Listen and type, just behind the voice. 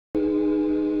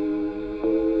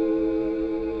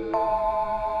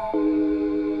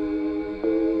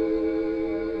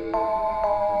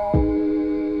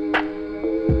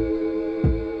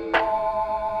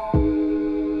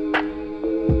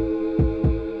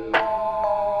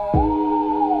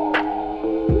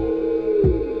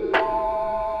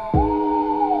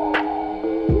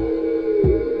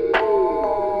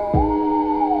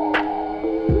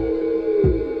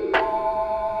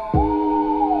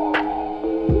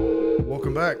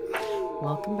back.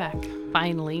 Welcome back.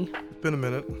 Finally. It's been a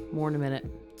minute. More in a minute.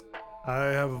 I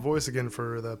have a voice again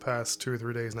for the past 2 or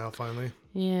 3 days now, finally.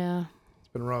 Yeah. It's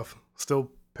been rough.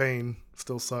 Still pain,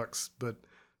 still sucks, but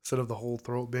instead of the whole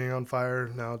throat being on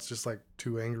fire, now it's just like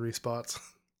 2 angry spots.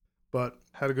 But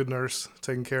had a good nurse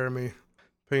taking care of me.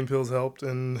 Pain pills helped,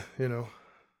 and,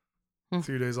 a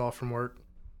few days off from work.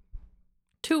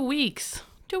 2 weeks.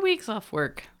 2 weeks off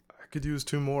work. I could use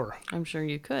 2 more. I'm sure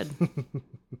you could.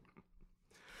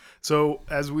 So,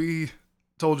 as we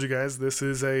told you guys, this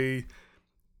is a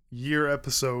year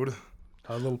episode.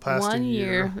 A little past 1 a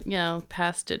year. Yeah,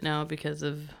 past it now because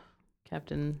of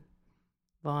Captain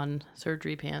Vaughn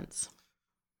Surgery Pants.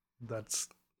 That's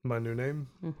my new name.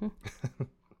 Mm-hmm.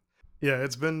 Yeah,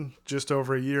 it's been just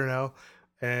over a year now,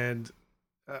 and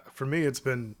for me, it's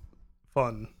been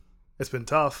fun. It's been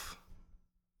tough.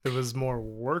 It was more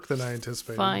work than I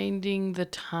anticipated. Finding the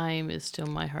time is still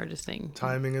my hardest thing.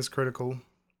 Timing is critical.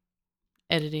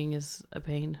 Editing is a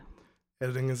pain.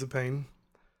 Editing is a pain.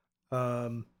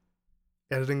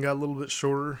 Editing got a little bit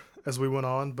shorter as we went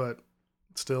on, but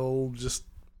still just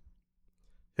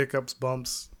hiccups,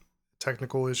 bumps,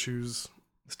 technical issues,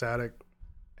 static,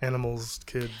 animals,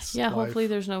 kids. Yeah, life. hopefully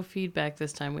there's no feedback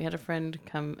this time. We had a friend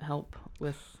come help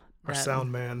with Our that.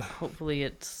 sound man. Hopefully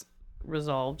it's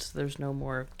resolved so there's no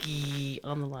more gee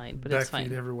on the line, but it's fine.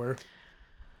 Backfeed everywhere.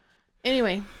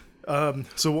 Anyway.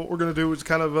 So what we're gonna do is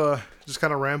kind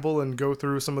of ramble and go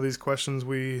through some of these questions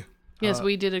we. Yes,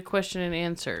 we did a question and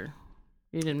answer.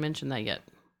 You didn't mention that yet.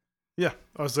 Yeah,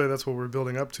 I would say that's what we're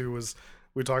building up to. Was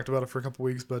we talked about it for a couple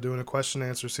weeks, but doing a question and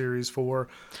answer series for.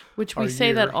 Which we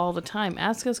say that all the time.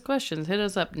 Ask us questions. Hit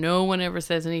us up. No one ever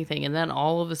says anything, and then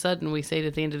all of a sudden we say it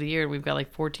at the end of the year, and we've got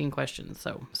like 14 questions.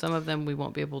 So some of them we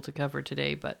won't be able to cover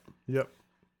today, but. Yep.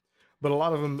 But a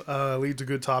lot of them lead to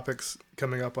good topics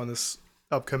coming up on this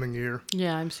upcoming year.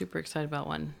 Yeah, I'm super excited about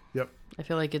one. Yep. I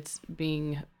feel like it's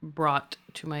being brought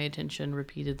to my attention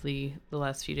repeatedly the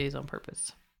last few days on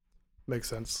purpose. Makes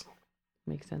sense.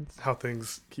 Makes sense. How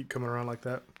things keep coming around like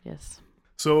that. Yes.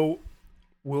 So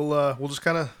we'll just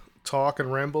kind of talk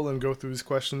and ramble and go through these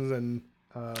questions and.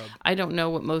 I don't know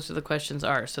what most of the questions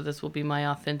are, so this will be my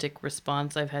authentic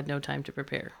response. I've had no time to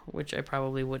prepare, which I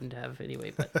probably wouldn't have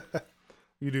anyway. But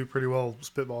you do pretty well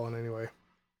spitballing anyway.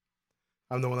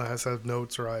 I'm the one that has to have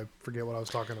notes or I forget what I was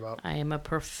talking about. I am a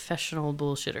professional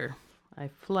bullshitter. I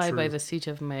fly by the seat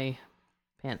of my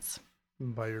pants.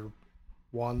 By your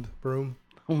wand broom?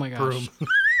 Oh my gosh. Broom.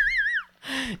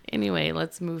 Anyway,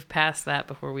 let's move past that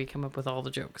before we come up with all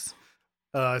the jokes.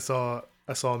 I saw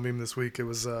a meme this week. It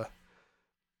was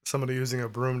somebody using a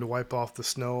broom to wipe off the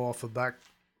snow off the back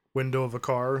window of a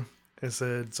car. It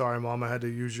said, "Sorry, Mom, I had to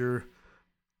use your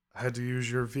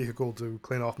vehicle to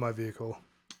clean off my vehicle."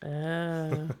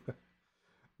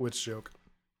 Which joke?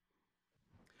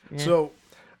 Yeah. So,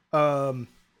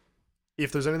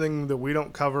 if there's anything that we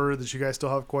don't cover that you guys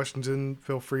still have questions in,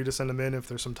 feel free to send them in. If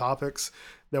there's some topics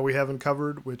that we haven't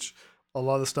covered, which a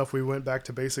lot of the stuff we went back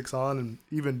to basics on, and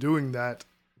even doing that,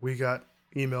 we got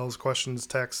emails, questions,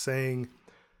 texts saying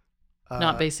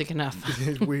not basic enough.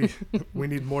 we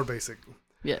need more basic.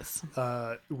 Yes.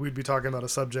 We'd be talking about a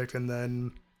subject and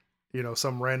then,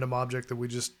 some random object that we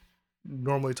just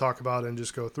normally talk about and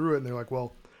just go through it. And they're like,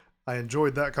 well, I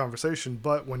enjoyed that conversation,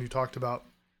 but when you talked about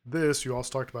this, you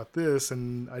also talked about this,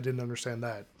 and I didn't understand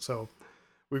that. So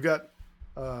we've got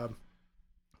a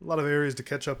lot of areas to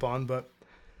catch up on, but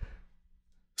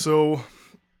so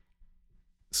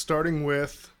starting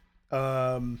with,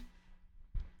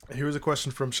 here's a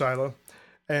question from Shyla,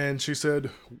 and she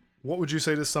said, what would you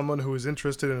say to someone who is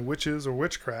interested in witches or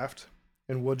witchcraft,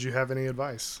 and would you have any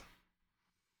advice?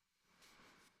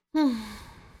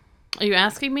 Are you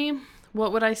asking me?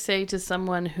 What would I say to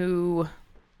someone who...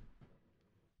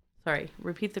 Sorry,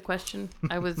 repeat the question.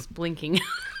 I was blinking.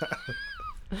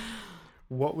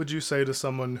 What would you say to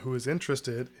someone who is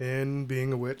interested in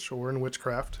being a witch or in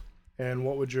witchcraft, and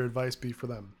what would your advice be for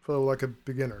them, for like a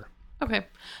beginner? Okay.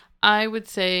 I would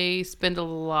say spend a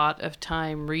lot of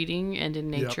time reading and in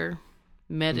nature. Yep.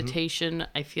 Meditation,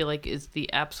 I feel like, is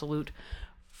the absolute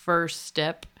first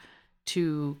step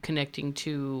to connecting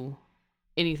to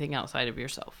anything outside of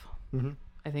yourself. Mm-hmm.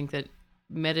 I think that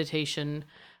meditation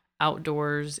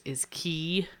outdoors is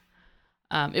key.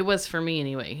 It was for me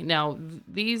anyway. Now,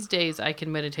 these days I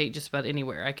can meditate just about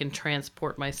anywhere. I can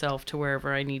transport myself to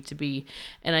wherever I need to be.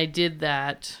 And I did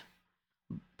that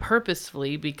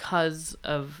purposefully because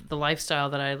of the lifestyle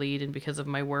that I lead and because of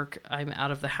my work. I'm out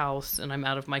of the house and I'm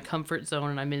out of my comfort zone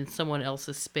and I'm in someone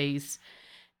else's space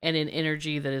and in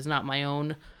energy that is not my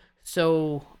own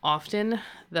so often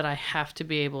that I have to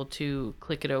be able to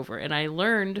click it over. And I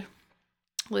learned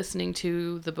listening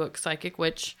to the book Psychic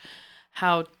Witch,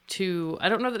 I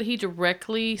don't know that he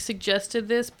directly suggested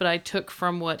this, but I took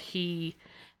from what he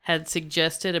had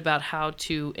suggested about how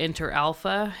to enter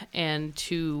alpha and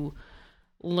to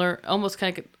learn, almost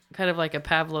kind of like a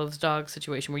Pavlov's dog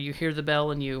situation where you hear the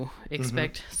bell and you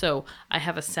expect. So I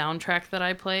have a soundtrack that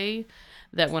I play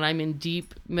that when I'm in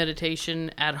deep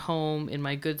meditation at home in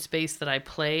my good space that I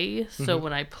play. So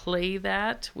when I play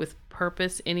that with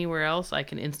purpose anywhere else, I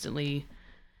can instantly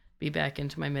be back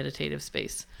into my meditative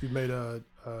space. You've made a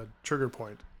trigger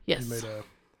point. Yes. You made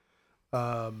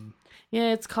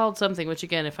yeah, it's called something, which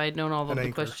again, if I had known all of the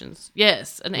anchor. questions.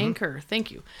 Yes, an anchor. Thank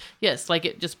you. Yes, like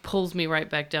it just pulls me right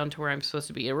back down to where I'm supposed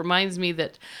to be. It reminds me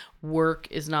that work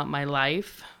is not my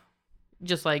life.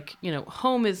 Just like,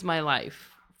 home is my life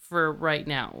for right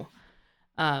now.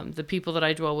 The people that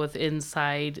I dwell with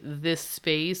inside this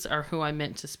space are who I'm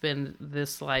meant to spend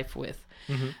this life with.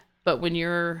 But when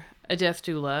you're a death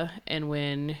doula and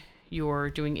when you're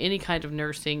doing any kind of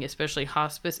nursing, especially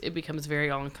hospice, it becomes very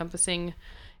all-encompassing.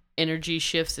 Energy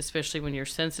shifts, especially when you're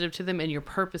sensitive to them and you're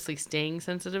purposely staying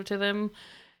sensitive to them.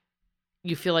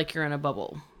 You feel like you're in a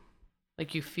bubble.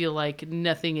 Like you feel like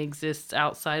nothing exists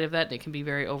outside of that, and it can be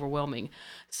very overwhelming.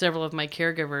 Several of my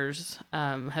caregivers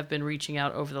have been reaching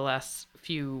out over the last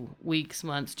few weeks,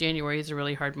 months. January is a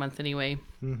really hard month anyway.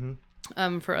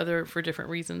 For different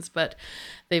reasons, but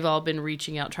they've all been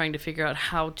reaching out, trying to figure out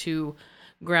how to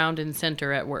ground and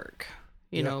center at work,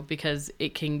 you know, because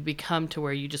it can become to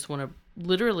where you just want to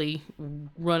literally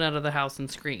run out of the house and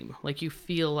scream. Like you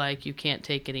feel like you can't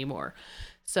take anymore.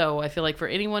 So I feel like for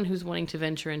anyone who's wanting to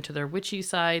venture into their witchy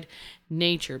side,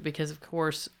 nature, because of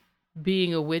course,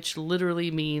 being a witch literally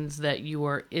means that you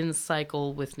are in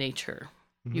cycle with nature.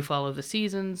 You follow the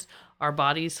seasons. Our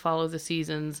bodies follow the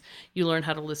seasons. You learn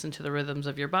how to listen to the rhythms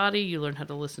of your body. You learn how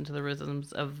to listen to the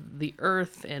rhythms of the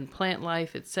earth and plant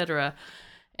life, etc.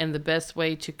 And the best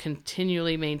way to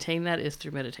continually maintain that is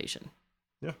through meditation.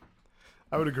 Yeah,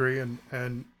 I would agree, and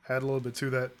add a little bit to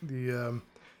that.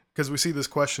 Because we see this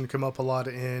question come up a lot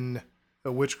in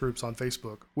the witch groups on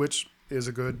Facebook, which is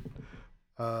a good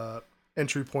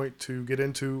entry point to get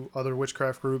into other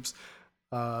witchcraft groups.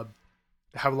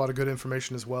 Have a lot of good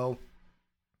information as well.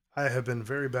 I have been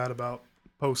very bad about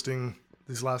posting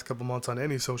these last couple months on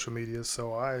any social media,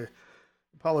 so I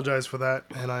apologize for that,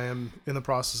 and I am in the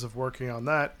process of working on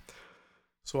that,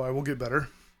 so I will get better.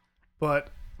 But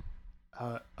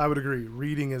I would agree,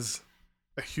 reading is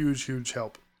a huge, huge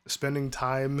help. Spending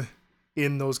time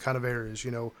in those kind of areas,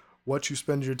 what you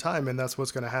spend your time in, that's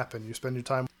what's going to happen. You spend your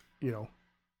time,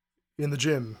 in the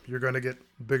gym, you're going to get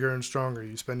bigger and stronger.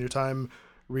 You spend your time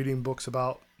reading books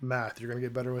about math, you're going to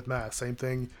get better with math. Same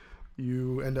thing,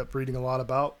 you end up reading a lot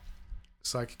about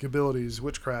psychic abilities,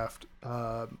 witchcraft,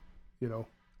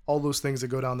 all those things that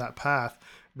go down that path,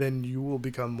 then you will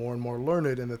become more and more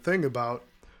learned. And the thing about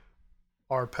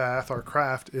our path, our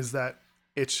craft, is that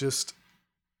it's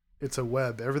a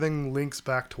web. Everything links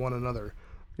back to one another,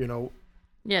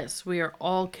 Yes, we are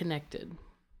all connected.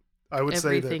 I would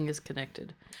say that everything is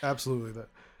connected. Absolutely. That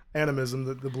animism,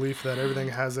 the belief that everything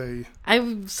has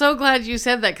I'm so glad you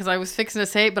said that, because I was fixing to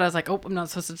say it, but I was like, I'm not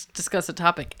supposed to discuss the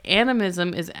topic.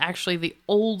 Animism is actually the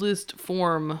oldest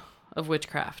form of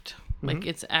witchcraft. Like,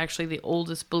 it's actually the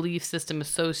oldest belief system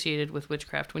associated with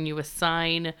witchcraft. When you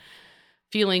assign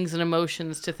feelings and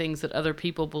emotions to things that other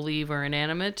people believe are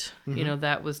inanimate,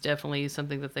 that was definitely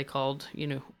something that they called,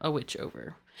 a witch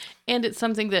over. And it's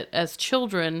something that as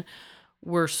children,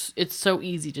 it's so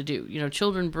easy to do.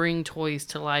 Children bring toys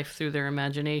to life through their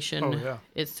imagination,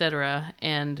 etc.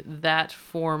 And that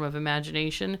form of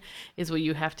imagination is what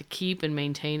you have to keep and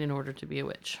maintain in order to be a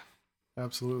witch.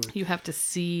 Absolutely. You have to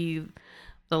see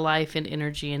the life and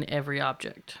energy in every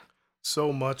object.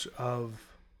 So much of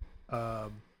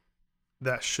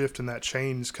that shift and that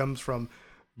change comes from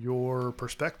your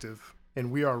perspective. And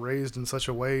we are raised in such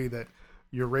a way that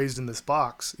you're raised in this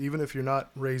box. Even if you're not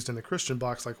raised in a Christian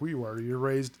box like we were, you're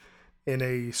raised in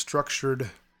a structured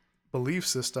belief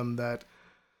system that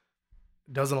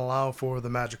doesn't allow for the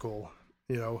magical.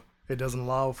 It doesn't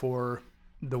allow for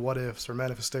the what ifs or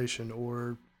manifestation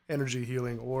or energy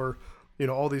healing or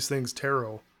all these things,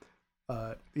 tarot.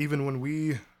 Even when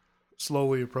we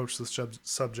slowly approach this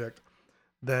subject,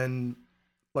 then,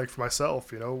 like for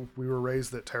myself, we were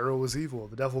raised that tarot was evil.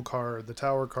 The devil card, the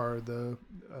tower card, the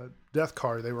death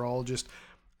card, they were all just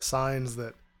signs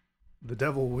that the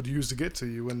devil would use to get to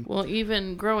you. And well,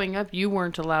 even growing up, you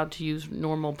weren't allowed to use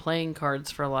normal playing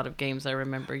cards for a lot of games. I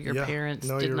remember your parents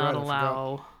did not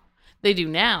allow. They do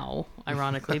now,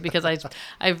 ironically, because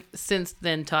I've since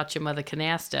then taught you Mother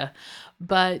Canasta.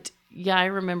 But yeah, I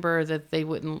remember that they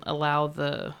wouldn't allow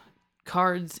the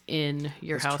cards in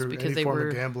your That's house true. because Any they form were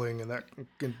of gambling, and that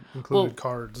included well,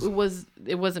 cards. it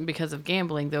wasn't because of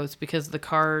gambling though. It's because the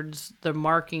cards, the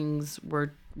markings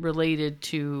were related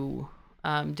to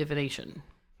divination,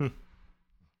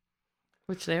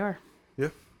 which they are. Yeah.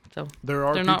 So There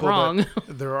are they're people not wrong.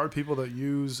 there are people that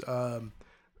use,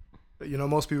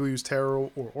 most people use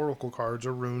tarot or oracle cards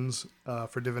or runes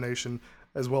for divination,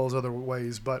 as well as other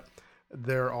ways. But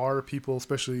there are people,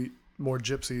 especially more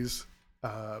gypsies,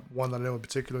 one that I know in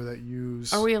particular, that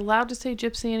use. Are we allowed to say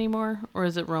gypsy anymore, or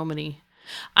is it Romany?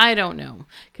 I don't know.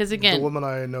 Because again, The woman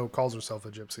I know calls herself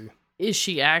a gypsy. is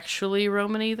she actually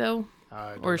Romany though?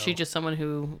 I don't Or is know. she just someone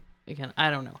who, again, I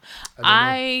don't know. I don't know.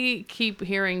 I keep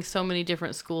hearing so many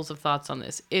different schools of thoughts on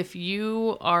this. If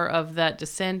you are of that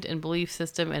descent and belief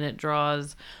system and it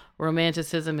draws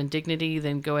romanticism and dignity,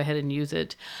 then go ahead and use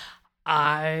it.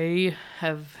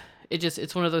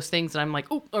 It's one of those things that I'm like,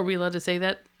 oh, are we allowed to say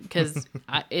that? Because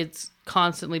it's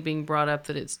constantly being brought up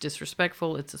that it's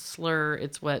disrespectful, it's a slur,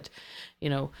 it's what,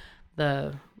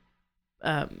 the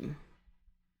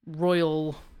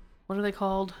royal, what are they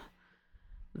called?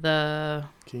 The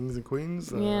Kings and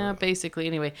queens. yeah, basically.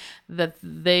 Anyway, that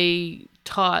they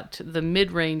taught the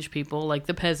mid-range people, like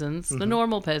the peasants, the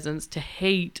normal peasants, to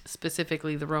hate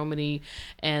specifically the Romany,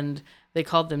 and they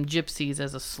called them gypsies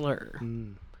as a slur.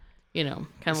 Kind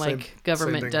of like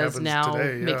government thing does happens now,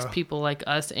 today, makes yeah. people like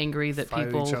us angry that Fight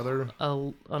people each other.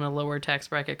 on a lower tax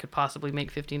bracket could possibly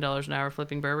make $15 an hour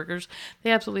flipping burgers.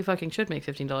 They absolutely fucking should make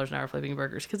 $15 an hour flipping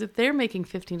burgers, because if they're making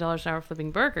 $15 an hour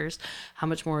flipping burgers, how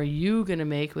much more are you going to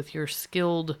make with your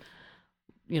skilled,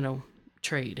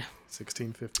 trade?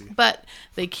 $16.50. But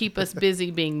they keep us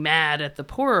busy being mad at the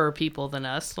poorer people than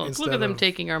us. Look Instead at them of-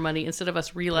 taking our money instead of us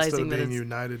Instead realizing of that being it's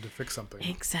united to fix something.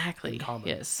 exactly in common.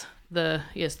 yes.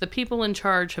 The people in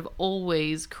charge have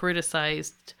always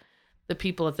criticized the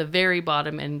people at the very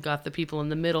bottom and got the people in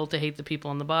the middle to hate the people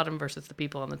on the bottom versus the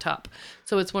people on the top.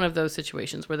 So it's one of those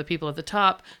situations where the people at the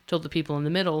top told the people in the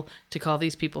middle to call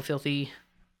these people filthy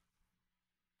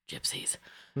gypsies.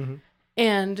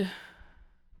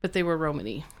 But they were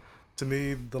Romany. To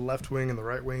me, the left wing and the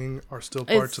right wing are still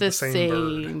It's parts of the the same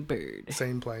same bird. bird.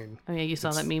 Same plane. Oh yeah, you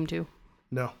saw that meme too?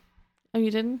 No. Oh, you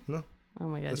didn't? No. Oh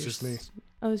my god. That's just me.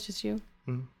 Oh, it's just you?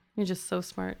 Mhm. You're just so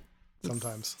smart.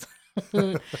 Sometimes.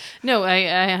 No,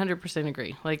 I 100%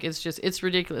 agree. Like, it's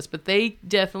ridiculous. But they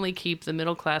definitely keep the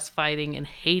middle class fighting and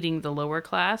hating the lower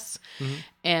class.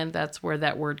 And that's where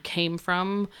that word came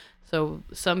from. So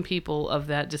some people of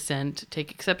that descent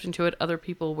take exception to it. Other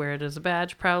people wear it as a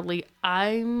badge proudly.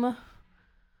 I'm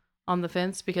on the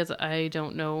fence because I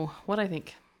don't know what I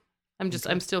think.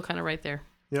 I'm still kind of right there.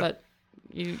 Yep. But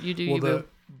you do Well, you boo.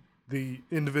 the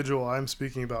individual I'm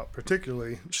speaking about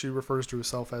particularly, she refers to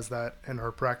herself as that, and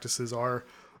her practices are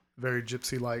very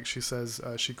gypsy-like. She says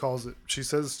she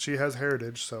says she has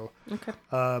heritage, so Okay.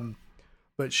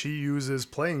 but she uses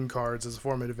playing cards as a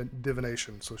form of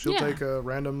divination. So she'll take a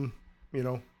random,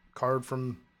 card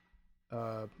from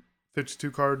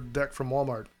 52 card deck from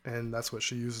Walmart, and that's what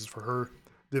she uses for her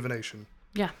divination.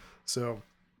 Yeah. So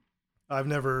I've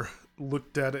never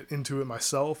looked into it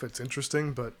myself. It's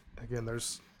interesting, but again,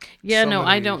 there's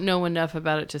I don't know enough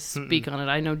about it to speak on it.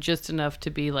 I know just enough to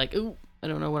be like, ooh, I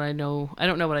don't know what I know. I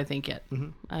don't know what I think yet.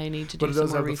 I need to do But it some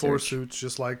does more have the four research. suits,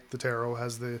 just like the tarot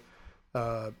has the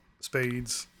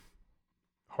spades,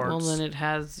 hearts. Well, then it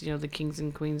has, the kings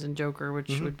and queens and joker, which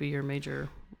would be your major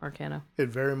arcana. It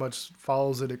very much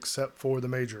follows it, except for the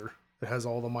major. It has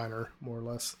all the minor, more or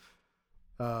less.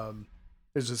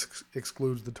 It just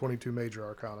excludes the 22 major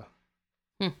arcana.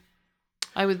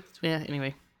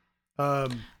 Anyway.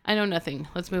 I know nothing.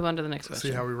 Let's move on to the next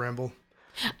question. See how we ramble?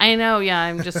 I know, yeah.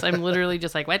 I'm literally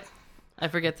just like, what? I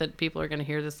forget that people are going to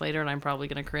hear this later and I'm probably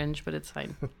going to cringe, but it's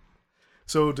fine.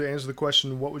 So to answer the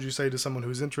question, what would you say to someone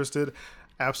who's interested?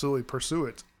 Absolutely pursue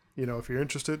it. If you're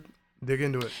interested, dig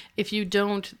into it. If you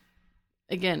don't,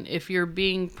 again, if you're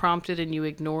being prompted and you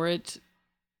ignore it,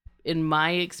 in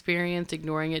my experience,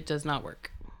 ignoring it does not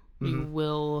work. You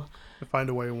will Find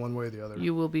a way one way or the other.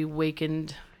 You will be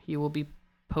wakened. You will be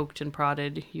poked and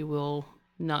prodded. You will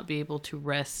not be able to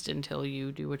rest until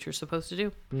you do what you're supposed to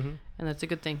do. And that's a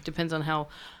good thing. Depends on how,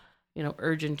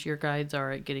 urgent your guides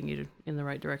are at getting you in the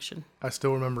right direction. I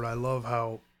still remember, I love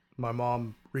how my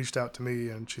mom reached out to me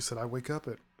and she said, I wake up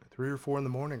at 3 or 4 in the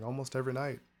morning almost every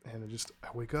night. And I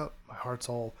wake up, my heart's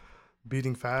all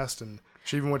beating fast. And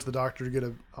she even went to the doctor to get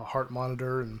a heart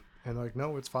monitor and like,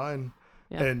 no, it's fine.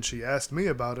 Yeah. And she asked me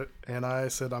about it. And I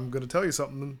said, I'm going to tell you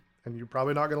something and you're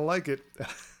probably not going to like it.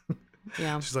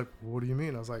 Yeah. She's like, what do you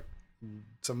mean? I was like,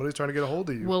 somebody's trying to get a hold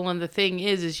of you. Well, and the thing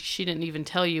is she didn't even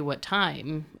tell you what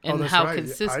time and that's how right. I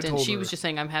consistent. told She her. was just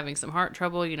saying, I'm having some heart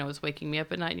trouble. It's waking me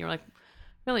up at night. And you're like,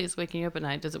 really? It's waking you up at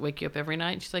night? Does it wake you up every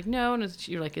night? And she's like, no. And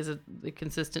you're like, is it the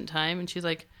consistent time? And she's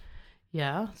like,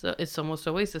 yeah. So it's almost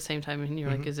always the same time. And you're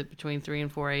like, is it between 3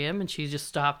 and 4 a.m.? And she just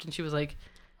stopped and she was like,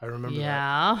 I remember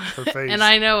yeah. that. Her face. And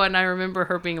I know. And I remember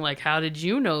her being like, how did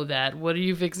you know that? What are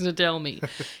you fixing to tell me?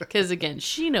 Because again,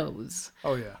 she knows.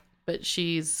 Oh, yeah. But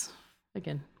she's,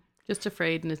 again, just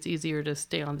afraid, and it's easier to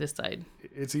stay on this side.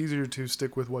 It's easier to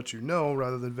stick with what you know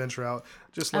rather than venture out.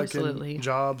 Just like Absolutely. in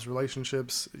jobs,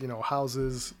 relationships,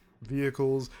 houses,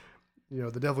 vehicles.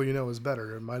 The devil you know is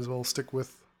better. Might as well stick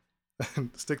with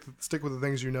stick with the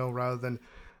things you know rather than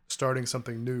starting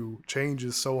something new. Change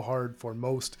is so hard for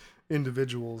most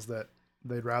individuals that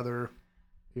they'd rather,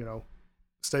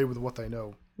 stay with what they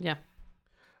know. Yeah.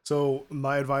 So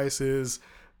my advice is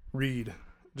read.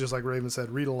 Just like Raven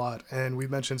said, read a lot. And we've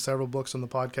mentioned several books on the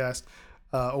podcast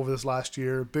over this last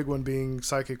year. Big one being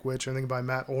Psychic Witch, I think by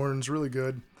Matt Orns, really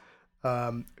good.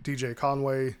 DJ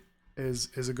Conway is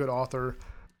a good author.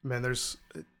 Man, there's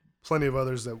plenty of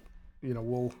others that,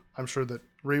 I'm sure that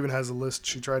Raven has a list.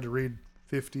 She tried to read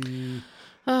 52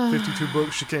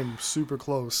 books. She came super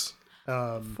close.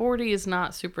 40 is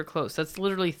not super close. That's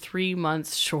literally 3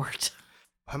 months short.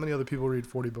 How many other people read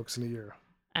 40 books in a year?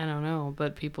 I don't know,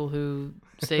 but people who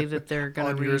say that they're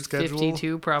going to your read schedule?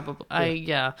 52 probably.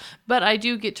 Yeah. But I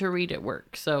do get to read at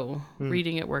work, so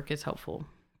reading at work is helpful.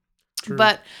 True.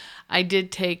 But I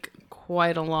did take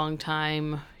quite a long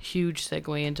time, huge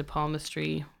segue into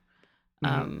palmistry,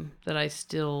 that I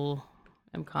still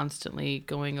am constantly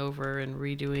going over and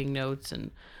redoing notes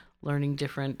and learning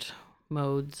different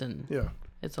modes, and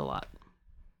it's a lot.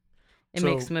 It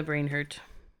makes my brain hurt.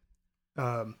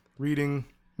 Reading,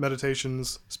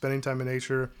 meditations, spending time in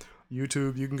nature,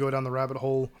 YouTube, you can go down the rabbit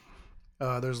hole.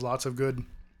 There's lots of good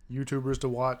YouTubers to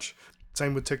watch.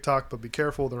 Same with TikTok, but be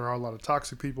careful. There are a lot of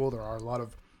toxic people. There are a lot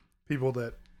of people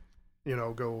that,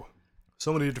 go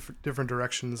so many different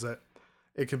directions that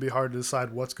it can be hard to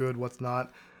decide what's good, what's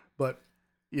not. But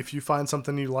if you find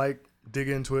something you like, dig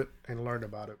into it and learn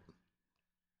about it.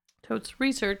 So it's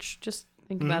research. Just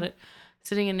think about it.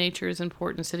 Sitting in nature is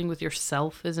important. Sitting with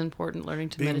yourself is important. Learning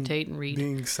to meditate and read.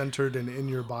 Being centered and in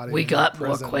your body. We got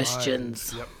more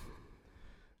questions. Mind.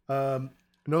 Yep.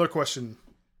 Another question.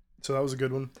 So that was a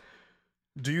good one.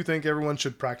 Do you think everyone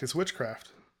should practice witchcraft?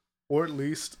 Or at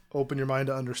least open your mind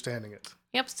to understanding it?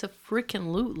 Yep, so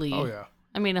freaking lootly. Oh, yeah.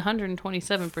 I mean,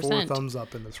 127%. 4 thumbs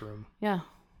up in this room. Yeah.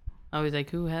 I was like,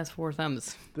 who has 4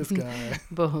 thumbs? This guy.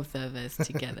 Both of us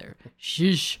together.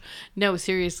 Shush. No,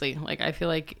 seriously. I feel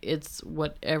like it's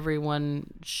what everyone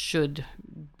should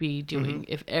be doing.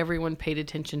 If everyone paid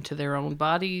attention to their own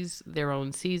bodies, their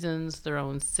own seasons, their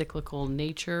own cyclical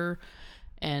nature,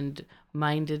 and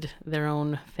minded their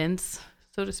own fence,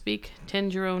 so to speak,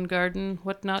 tend your own garden,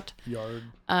 whatnot. Yard.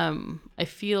 I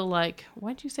feel like,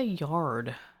 why'd you say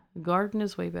yard? Garden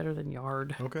is way better than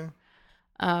yard. Okay.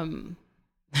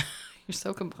 You're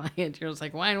so compliant. You're just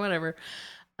like, wine, whatever.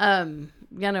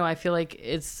 I feel like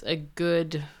it's a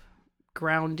good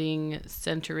grounding,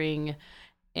 centering,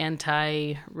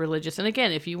 anti-religious. And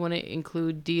again, if you want to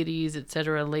include deities,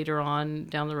 etc., later on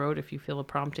down the road, if you feel a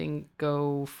prompting,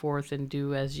 go forth and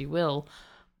do as you will.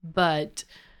 But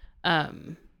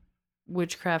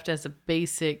witchcraft as a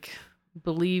basic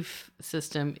belief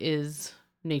system is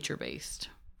nature-based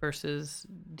versus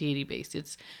deity-based.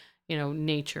 It's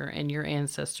nature and your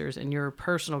ancestors and your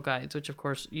personal guides, which of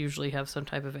course usually have some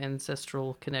type of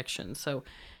ancestral connection. So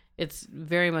it's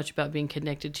very much about being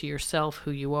connected to yourself,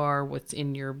 who you are, what's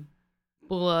in your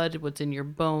blood, what's in your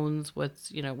bones,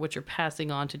 what's, what you're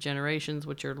passing on to generations,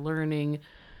 what you're learning,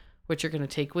 what you're going to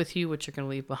take with you, what you're going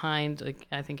to leave behind.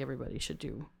 I think everybody should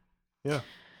do. Yeah.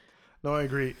 No, I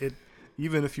agree.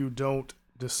 Even if you don't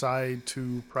decide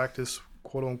to practice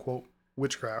quote unquote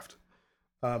witchcraft,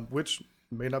 which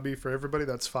may not be for everybody,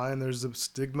 that's fine. There's a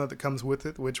stigma that comes with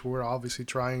it, which we're obviously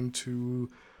trying to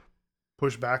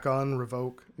push back on,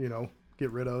 revoke,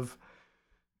 get rid of.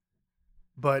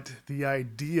 But the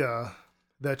idea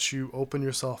that you open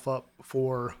yourself up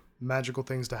for magical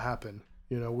things to happen,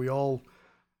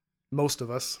 most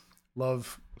of us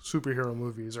love superhero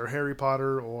movies or Harry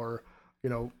Potter or,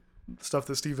 stuff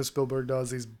that Steven Spielberg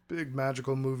does, these big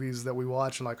magical movies that we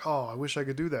watch and like, oh, I wish I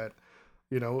could do that,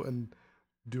 and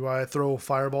do I throw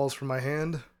fireballs from my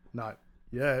hand? Not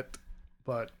yet,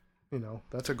 but,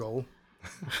 that's a goal.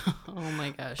 Oh my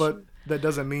gosh. But that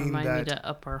doesn't mean Remind that... me to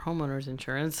up our homeowner's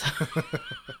insurance.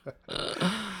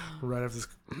 right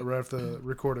after the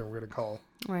recording, we're going to call.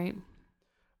 Right.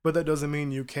 But that doesn't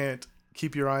mean you can't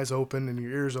keep your eyes open and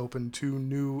your ears open to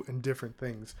new and different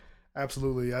things.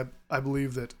 Absolutely. I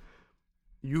believe that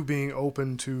you being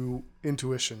open to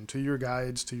intuition, to your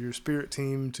guides, to your spirit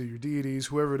team, to your deities,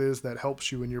 whoever it is that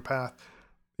helps you in your path,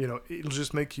 it'll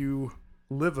just make you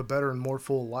live a better and more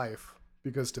full life.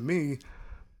 Because to me,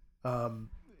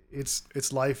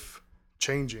 it's life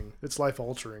changing. It's life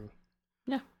altering.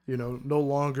 Yeah. No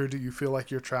longer do you feel like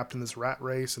you're trapped in this rat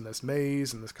race and this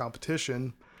maze and this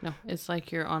competition. No, it's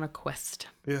like you're on a quest.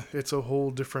 Yeah, it's a whole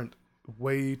different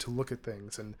way to look at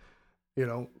things. And,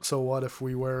 so what if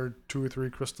we wear 2 or 3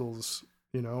 crystals,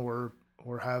 or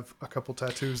have a couple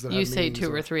tattoos that You have say meanings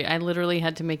 2 or 3. I literally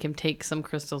had to make him take some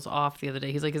crystals off the other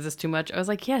day. He's like, is this too much? I was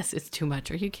like, yes, it's too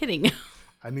much. Are you kidding?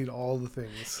 I need all the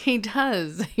things. He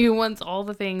does. He wants all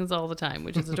the things all the time,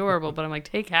 which is adorable. But I'm like,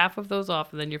 take half of those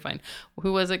off and then you're fine.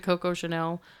 Who was it? Coco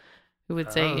Chanel? Who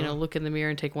would say, look in the mirror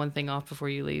and take one thing off before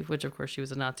you leave, which of course she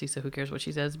was a Nazi, so who cares what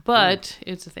she says? But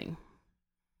it's a thing.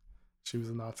 She was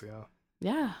a Nazi, huh?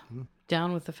 Yeah.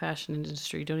 Down with the fashion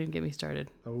industry. Don't even get me started.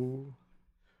 Oh.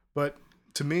 But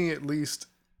to me, at least,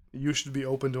 you should be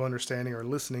open to understanding or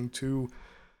listening to,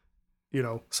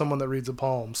 someone that reads a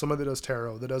palm, someone that does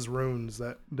tarot, that does runes,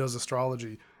 that does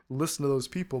astrology. Listen to those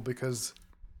people because,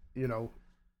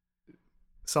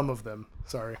 some of them.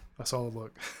 Sorry, I saw the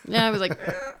look. Yeah, I was like,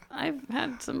 I've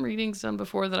had some readings done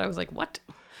before that I was like, what?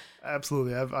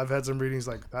 Absolutely. I've had some readings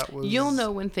like that was... You'll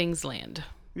know when things land.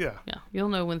 Yeah. Yeah. You'll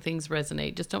know when things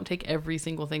resonate. Just don't take every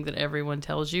single thing that everyone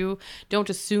tells you. Don't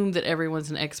assume that everyone's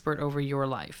an expert over your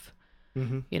life.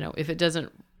 Mm-hmm. If it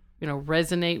doesn't,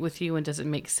 resonate with you and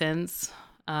doesn't make sense,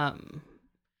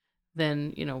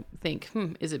 then, think,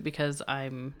 is it because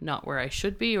I'm not where I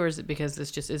should be, or is it because this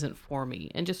just isn't for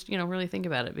me? And just, really think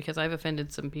about it, because I've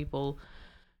offended some people,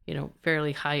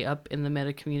 fairly high up in the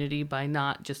meta community by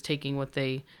not just taking what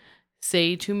they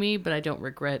say to me, but I don't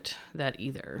regret that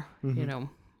either. Mm-hmm.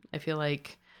 I feel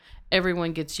like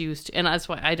everyone gets used to, and that's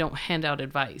why I don't hand out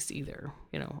advice either.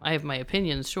 I have my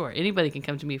opinions, sure. Anybody can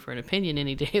come to me for an opinion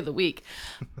any day of the week,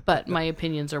 but my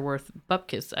opinions are worth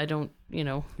bupkis. I don't,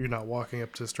 You're not walking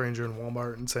up to a stranger in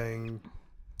Walmart and saying,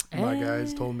 my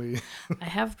guys told me. I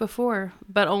have before,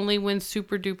 but only when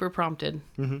super duper prompted.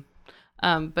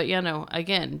 Mm-hmm. But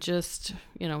again, just,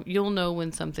 you'll know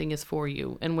when something is for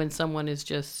you and when someone is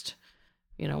just,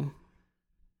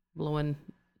 blowing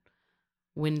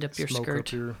wind up your Smoke skirt.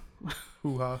 up your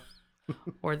hoo-ha.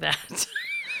 Or that.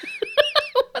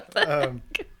 What the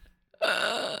heck?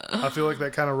 I feel like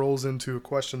that kind of rolls into a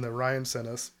question that Ryan sent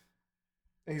us.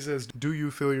 He says, do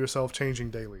you feel yourself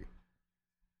changing daily?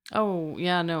 Oh,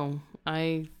 yeah, no.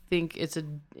 I think it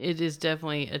is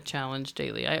definitely a challenge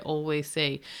daily. I always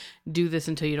say, do this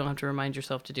until you don't have to remind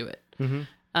yourself to do it.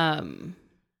 Mm-hmm.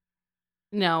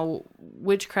 Now,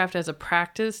 witchcraft as a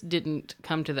practice didn't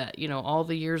come to that. All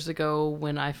the years ago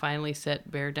when I finally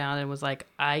set Bear down and was like,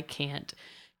 I can't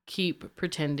keep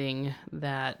pretending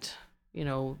that,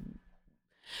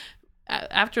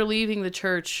 after leaving the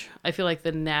church, I feel like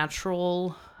the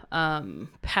natural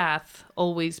path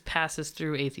always passes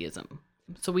through atheism.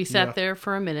 So we sat there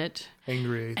for a minute.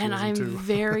 Angry atheism, and I'm too.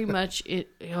 very much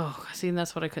and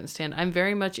that's what I couldn't stand. I'm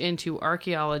very much into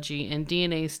archaeology and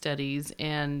DNA studies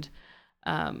and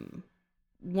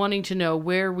wanting to know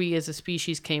where we as a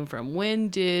species came from. When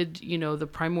did, the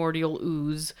primordial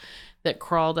ooze that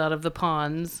crawled out of the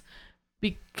ponds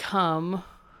become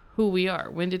who we are?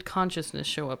 When did consciousness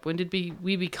show up? When did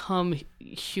we become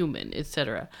human,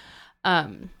 etc.?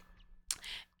 And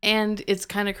it's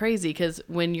kind of crazy because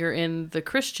when you're in the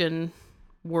Christian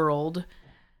world,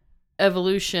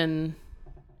 evolution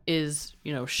is,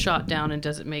 shot down and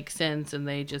doesn't make sense, and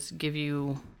they just give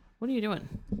you... What are you doing?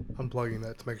 Unplugging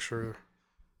that to make sure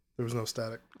there was no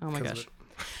static. Oh my gosh.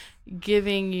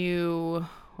 Giving you...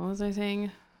 What was I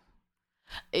saying?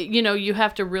 You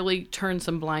have to really turn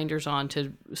some blinders on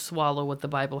to swallow what the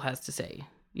Bible has to say.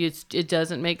 It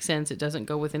doesn't make sense. It doesn't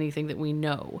go with anything that we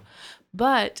know.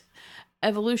 But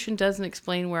evolution doesn't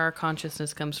explain where our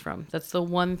consciousness comes from. That's the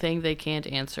one thing they can't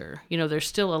answer. There's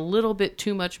still a little bit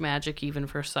too much magic even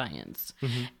for science.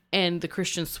 Mm-hmm. And the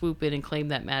Christians swoop in and claim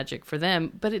that magic for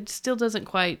them, but it still doesn't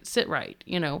quite sit right,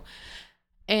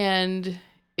 And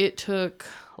it took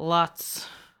lots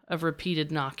of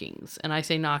repeated knockings. And I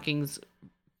say knockings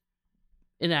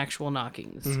in actual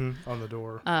knockings. Mm-hmm. On the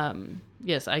door.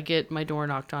 Yes, I get my door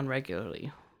knocked on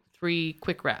regularly. 3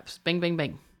 quick raps. Bang, bang,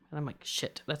 bang. And I'm like,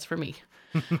 shit, that's for me.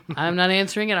 I'm not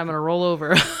answering it. I'm going to roll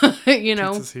over,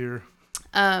 Pizza's here.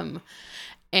 And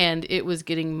it was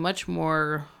getting much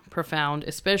more profound,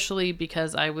 especially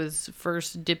because I was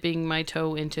first dipping my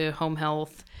toe into home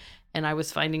health And I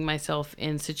was finding myself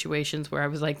in situations where I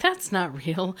was like, that's not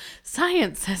real.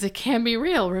 Science says it can be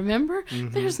real. Remember,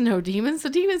 there's no demons. The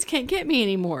demons can't get me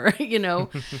anymore,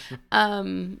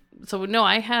 So no,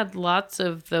 I had lots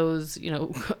of those,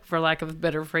 for lack of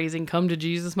better phrasing, come to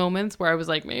Jesus moments where I was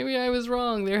like, maybe I was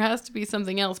wrong. There has to be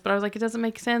something else. But I was like, it doesn't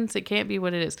make sense. It can't be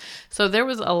what it is. So there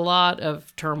was a lot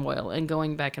of turmoil and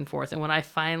going back and forth. And when I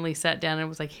finally sat down and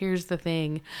was like, here's the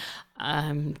thing,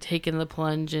 I'm taking the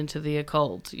plunge into the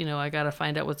occult. I got to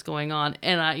find out what's going on.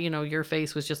 And your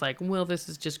face was just like, well, this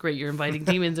is just great. You're inviting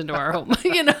demons into our home,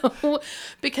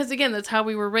 because again, that's how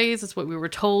we were raised. That's what we were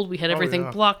told. We had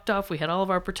everything blocked off. We had all of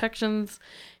our protections,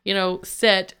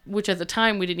 set, which at the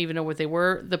time we didn't even know what they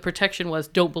were. The protection was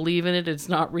don't believe in it. It's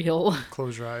not real.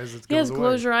 Close your eyes. It goes away.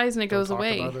 Close your eyes and it Don't goes talk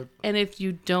away. about it. And if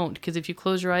you don't, because if you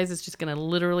close your eyes, it's just going to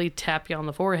literally tap you on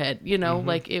the forehead,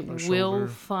 like it Or will shoulder.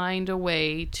 find a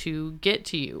way to get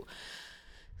to you.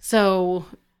 So,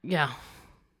 yeah.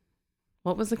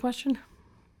 What was the question?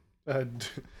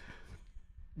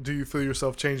 Do you feel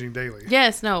yourself changing daily?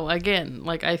 Yes, no, again,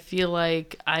 like I feel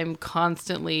like I'm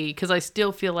constantly, because I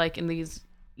still feel like in these,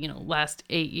 last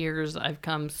 8 years, I've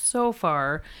come so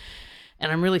far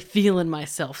and I'm really feeling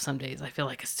myself some days. I feel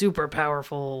like a super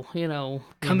powerful,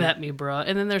 come at me, bruh.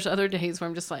 And then there's other days where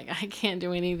I'm just like, I can't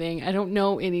do anything. I don't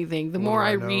know anything. The What more do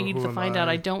I I know? read, Who to am find out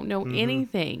I? I don't know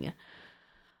anything.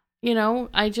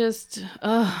 I just,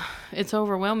 it's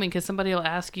overwhelming because somebody will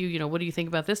ask you, what do you think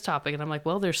about this topic? And I'm like,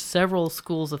 well, there's several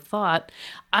schools of thought.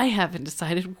 I haven't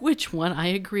decided which one I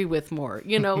agree with more,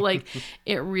 like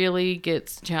it really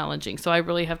gets challenging. So I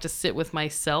really have to sit with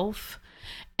myself.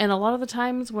 And a lot of the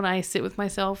times when I sit with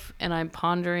myself and I'm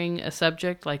pondering a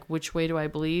subject, like which way do I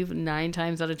believe, 9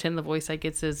 times out of 10, the voice I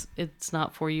get says, it's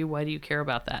not for you. Why do you care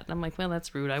about that? And I'm like, well,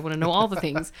 that's rude. I want to know all the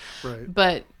things. Right.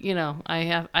 But,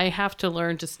 I have to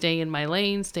learn to stay in my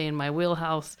lane, stay in my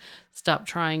wheelhouse, stop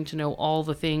trying to know all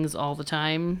the things all the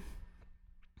time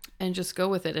and just go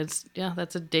with it.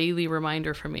 That's a daily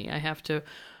reminder for me. I have to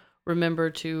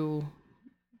remember to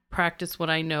practice what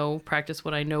I know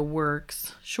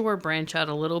works. Sure, branch out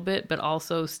a little bit, but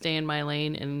also stay in my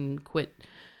lane and quit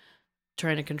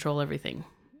trying to control everything.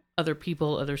 Other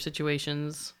people, other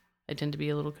situations. I tend to be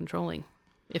a little controlling.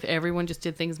 If everyone just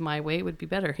did things my way, it would be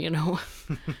better,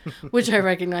 which I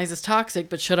recognize is toxic,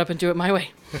 but shut up and do it my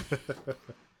way.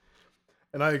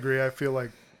 And I agree. I feel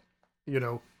like,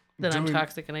 Then I'm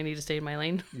toxic and I need to stay in my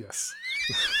lane. Yes.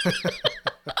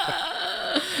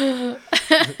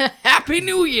 Happy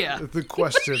New Year! The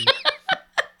question.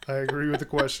 I agree with the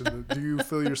question. Do you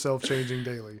feel yourself changing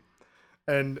daily?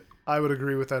 And I would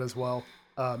agree with that as well.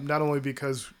 Not only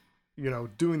because,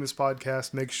 doing this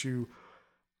podcast makes you,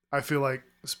 I feel like,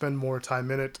 spend more time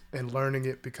in it and learning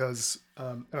it because,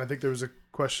 and I think there was a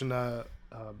question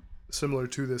similar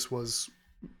to this was,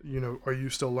 are you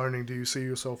still learning? Do you see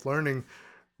yourself learning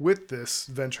with this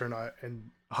venture?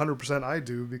 And 100% I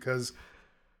do because,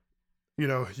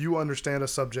 you understand a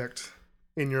subject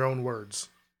in your own words.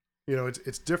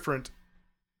 It's different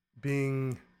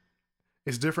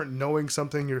it's different knowing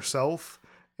something yourself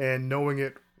and knowing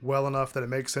it well enough that it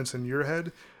makes sense in your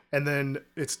head. And then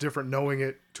it's different knowing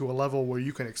it to a level where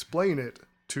you can explain it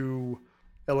to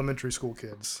elementary school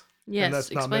kids. Yes, and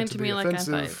that's not explain meant to to be me like I'm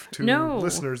offensive 5. to No.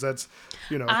 listeners. That's,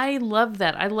 I love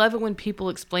that. I love it when people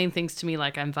explain things to me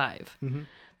like I'm 5. Mhm.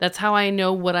 That's how I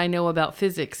know what I know about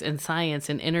physics and science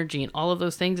and energy and all of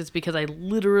those things. It's because I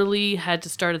literally had to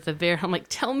start at the very, I'm like,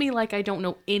 tell me like I don't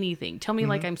know anything. Tell me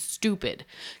like I'm stupid,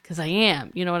 because I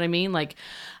am. You know what I mean? Like,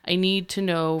 I need to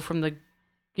know from the,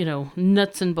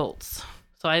 nuts and bolts.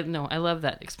 So I love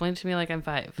that. Explain it to me like I'm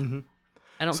 5. Mhm.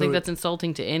 I don't think that's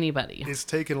insulting to anybody. It's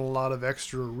taken a lot of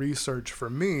extra research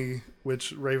for me,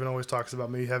 which Raven always talks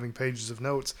about me having pages of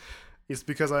notes. It's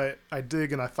because I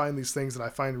dig and I find these things that I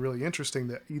find really interesting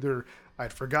that either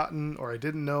I'd forgotten or I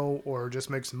didn't know or just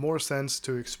makes more sense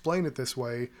to explain it this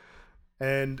way.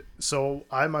 And so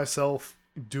I myself,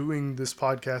 doing this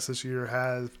podcast this year,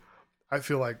 I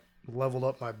feel like leveled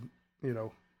up my,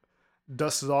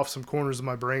 dusted off some corners of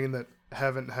my brain that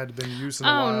haven't had been used in a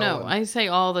while. Oh, no. I say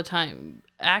all the time,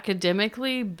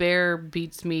 academically, Bear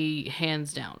beats me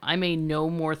hands down. I may know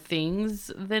more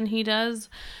things than he does,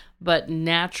 but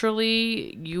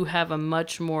naturally, you have a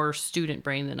much more student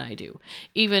brain than I do.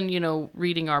 Even,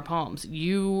 reading our palms.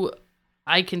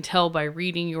 I can tell by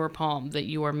reading your palm that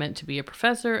you are meant to be a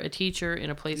professor, a teacher, in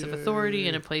a place of authority,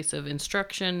 in a place of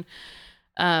instruction.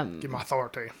 Give my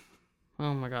authority.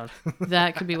 Oh my God,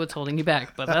 that could be what's holding you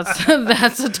back, but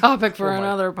that's a topic for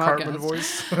another Cartman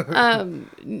podcast. voice.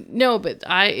 No, but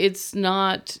it's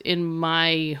not in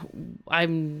my.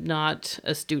 I'm not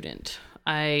a student.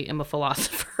 I am a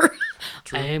philosopher.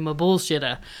 True. I'm a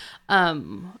bullshitter.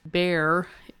 Bear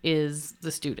is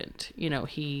the student. You know,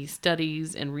 he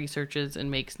studies and researches and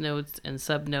makes notes and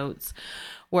subnotes.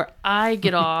 Where I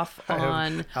get off I have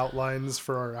on outlines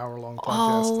for our hour-long podcast.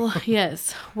 oh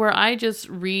yes, where I just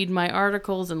read my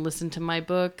articles and listen to my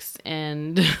books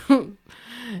and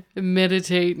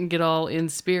meditate and get all in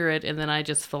spirit, and then I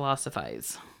just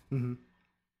philosophize. Mm-hmm.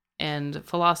 And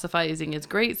philosophizing is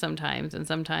great sometimes, and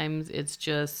sometimes it's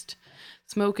just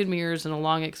smoke and mirrors and a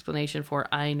long explanation for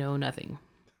I know nothing.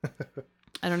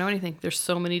 I don't know anything. There's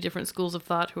so many different schools of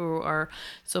thought who are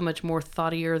so much more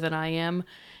thoughtier than I am,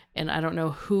 and I don't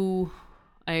know who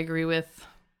I agree with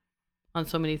on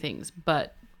so many things,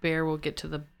 but Bear will get to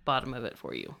the bottom of it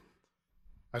for you.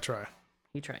 I try.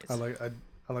 He tries. I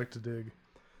like to dig.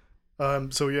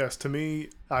 So yes, to me,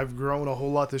 I've grown a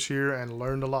whole lot this year and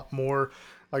learned a lot more.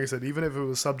 Like I said, even if it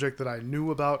was a subject that I knew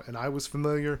about and I was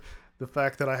familiar, the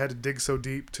fact that I had to dig so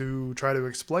deep to try to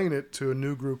explain it to a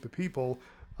new group of people,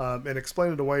 and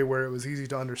explain it in a way where it was easy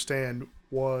to understand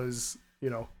was,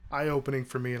 eye-opening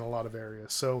for me in a lot of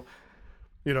areas. So,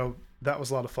 that was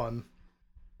a lot of fun.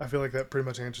 I feel like that pretty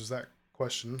much answers that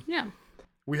question. Yeah.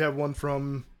 We have one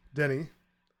from Denny,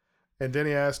 and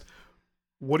Denny asked,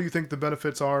 what do you think the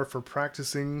benefits are for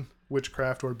practicing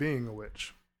witchcraft or being a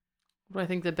witch? What do I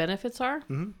think the benefits are?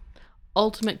 Mm-hmm.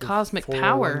 Ultimate cosmic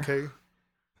power. 401k?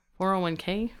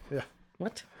 401k? Yeah.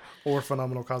 What? Or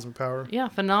phenomenal cosmic power. Yeah,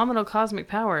 phenomenal cosmic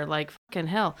power. Like fucking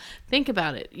hell. Think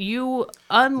about it. You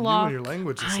unlock. You and your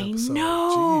language this I episode.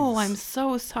 know. Jeez. I'm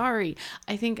so sorry.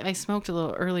 I think I smoked a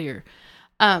little earlier.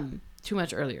 Too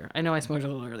much earlier. I know I smoked a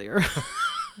little earlier.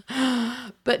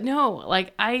 But no,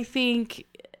 like I think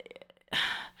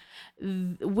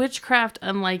witchcraft,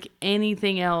 unlike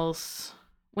anything else,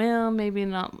 well, maybe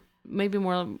not. Maybe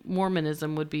more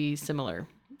Mormonism would be similar.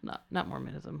 Not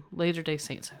Mormonism. Latter-day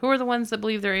Saints. Who are the ones that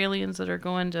believe they're aliens that are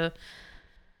going to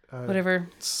whatever?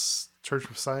 Church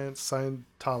of Science,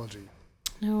 Scientology.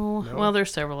 No. No? Well,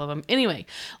 there's several of them. Anyway,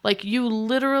 like you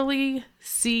literally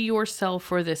see yourself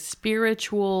for the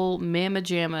spiritual mamma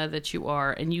jamma that you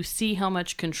are, and you see how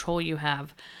much control you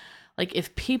have. Like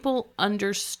if people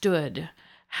understood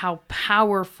how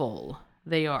powerful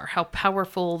they are, how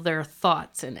powerful their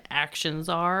thoughts and actions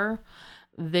are,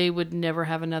 they would never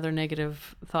have another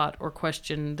negative thought or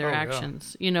question their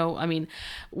actions. Yeah. I mean,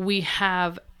 we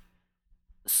have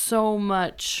so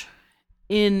much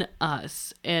in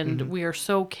us, and we are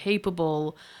so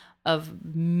capable of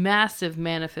massive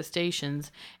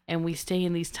manifestations, and we stay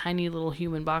in these tiny little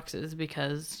human boxes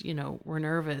because, we're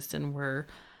nervous and we're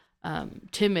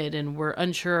timid and we're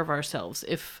unsure of ourselves.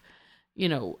 If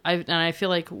I feel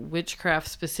like witchcraft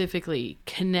specifically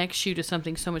connects you to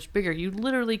something so much bigger. You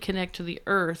literally connect to the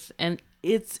earth and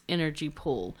its energy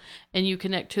pull, and you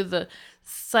connect to the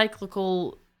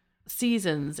cyclical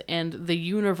seasons and the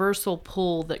universal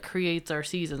pull that creates our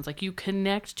seasons. Like you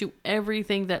connect to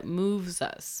everything that moves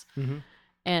us. Mm-hmm.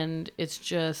 And it's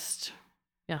just,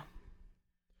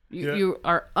 you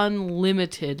are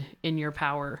unlimited in your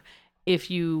power.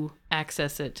 If you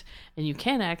access it, and you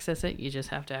can access it, you just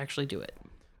have to actually do it.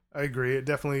 I agree. It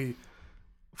definitely,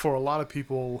 for a lot of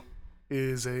people,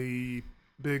 is a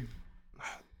big,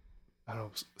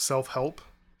 self-help,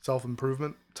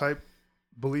 self-improvement type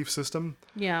belief system.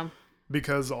 Yeah.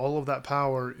 Because all of that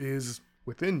power is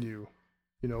within you.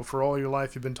 For all your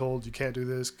life, you've been told you can't do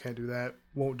this, can't do that,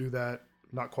 won't do that,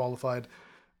 not qualified.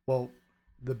 Well,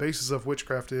 the basis of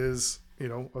witchcraft is,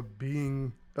 of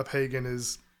being a pagan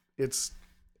is, it's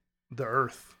the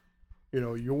earth.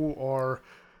 You are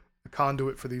a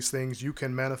conduit for these things. You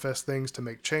can manifest things to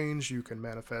make change. You can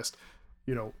manifest,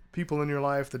 people in your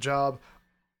life, the job.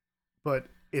 But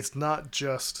it's not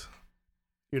just,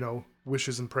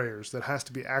 wishes and prayers. That has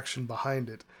to be action behind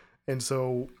it. And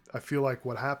so I feel like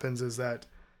what happens is that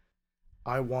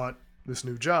I want this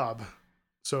new job.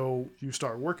 So you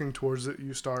start working towards it.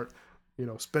 You start,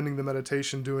 spending the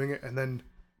meditation, doing it, and then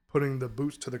putting the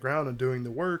boots to the ground and doing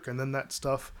the work, and then that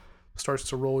stuff starts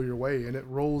to roll your way, and it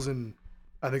rolls in.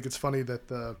 I think it's funny that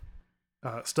the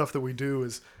stuff that we do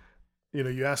is,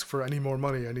 you ask for I need more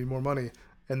money,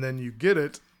 and then you get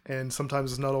it, and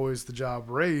sometimes it's not always the job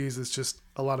raise, it's just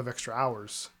a lot of extra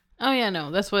hours. Oh yeah, no,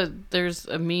 that's what, there's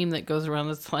a meme that goes around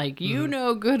that's like, you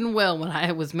know good and well when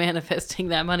I was manifesting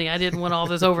that money, I didn't want all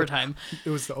this overtime.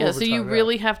 It was the overtime. So you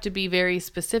really have to be very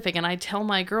specific. And I tell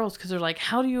my girls, because they're like,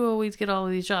 how do you always get all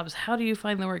of these jobs? How do you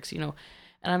find the works, And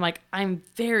I'm like, I'm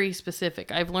very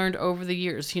specific. I've learned over the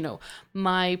years,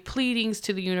 my pleadings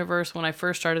to the universe when I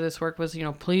first started this work was,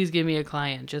 please give me a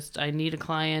client. I need a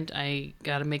client. I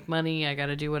got to make money. I got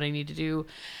to do what I need to do.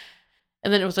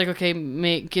 And then it was like, okay,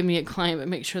 give me a client, but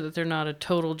make sure that they're not a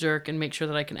total jerk and make sure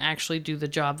that I can actually do the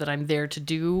job that I'm there to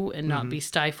do and not be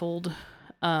stifled.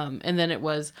 And then it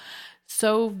was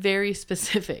so very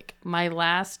specific. My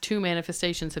last 2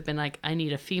 manifestations have been like, I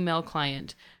need a female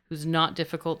client who's not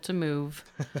difficult to move,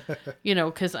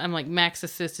 because I'm like, max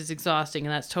assist is exhausting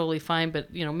and that's totally fine.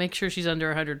 But, make sure she's under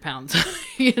 100 pounds,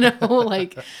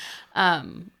 like,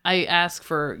 I ask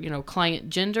for, client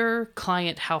gender,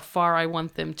 client, how far I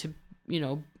want them to,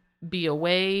 be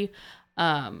away,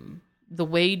 the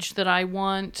wage that I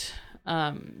want,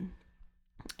 and,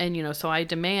 so I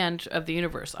demand of the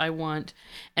universe, and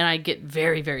I get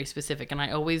very, very specific, and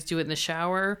I always do it in the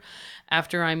shower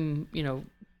after I'm,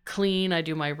 clean. I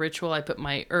do my ritual. I put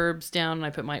my herbs down and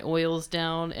I put my oils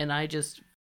down, and I just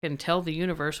can tell the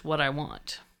universe what I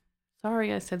want.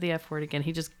 Sorry, I said the F word again.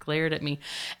 He just glared at me.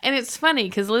 And it's funny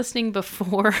because listening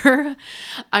before,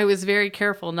 I was very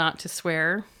careful not to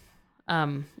swear.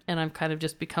 And I've kind of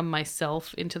just become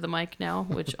myself into the mic now,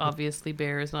 which obviously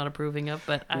Bear is not approving of,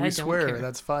 but I don't swear, care.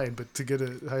 That's fine, but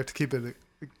I have to keep it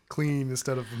clean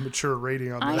instead of a mature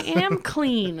rating on that. I am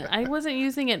clean. I wasn't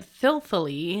using it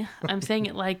filthily. I'm saying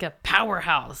it like a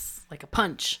powerhouse, like a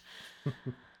punch.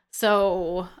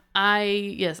 So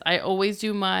I always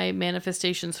do my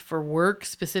manifestations for work,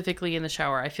 specifically in the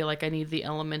shower. I feel like I need the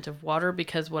element of water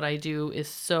because what I do is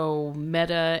so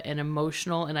meta and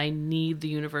emotional, and I need the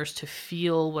universe to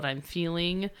feel what I'm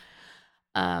feeling.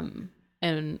 And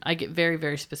I get very,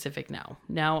 very specific now.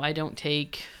 Now I don't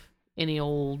take any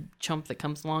old chump that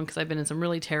comes along because I've been in some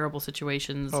really terrible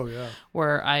situations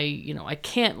where I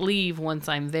can't leave once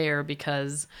I'm there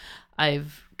because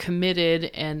I've committed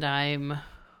and I'm,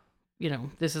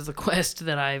 this is a quest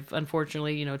that I've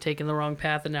unfortunately, taken the wrong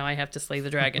path and now I have to slay the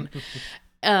dragon.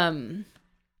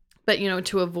 But,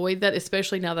 to avoid that,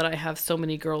 especially now that I have so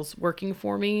many girls working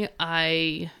for me,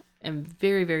 I am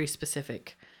very, very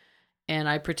specific and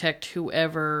I protect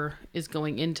whoever is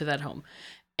going into that home.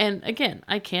 And again,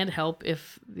 I can't help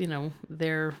if,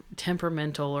 they're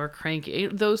temperamental or cranky.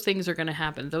 Those things are going to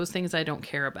happen. Those things I don't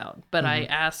care about. But I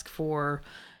ask for,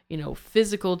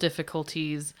 physical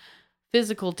difficulties,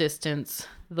 physical distance.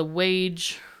 The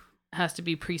wage has to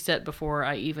be preset before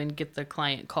I even get the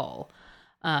client call.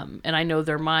 And I know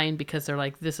they're mine because they're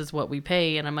like, this is what we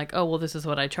pay. And I'm like, oh, well, this is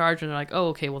what I charge. And they're like, oh,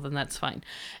 okay, well, then that's fine.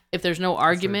 If there's no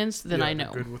arguments, then I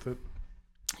know. Good with it.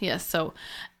 Yes. So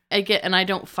and I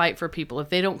don't fight for people. If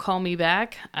they don't call me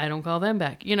back, I don't call them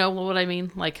back. You know what I mean?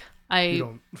 Like you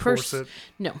don't force it.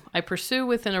 No, I pursue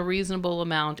within a reasonable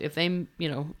amount. If they,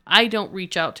 I don't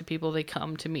reach out to people, they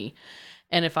come to me.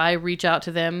 And if I reach out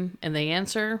to them and they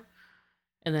answer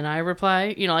and then I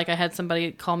reply, like I had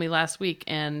somebody call me last week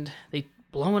and they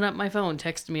blowing up my phone,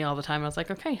 texting me all the time. I was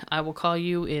like, okay, I will call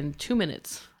you in 2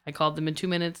 minutes. I called them in 2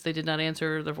 minutes. They did not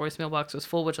answer. Their voicemail box was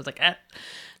full, which I was like,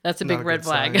 that's a big red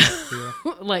flag. Yeah.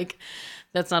 Like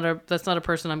that's not a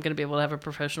person I'm going to be able to have a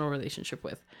professional relationship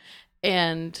with.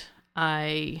 And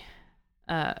I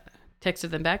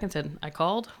texted them back and said, I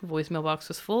called, voicemail box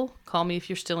was full. Call me if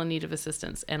you're still in need of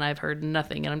assistance. And I've heard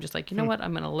nothing. And I'm just like, you know what?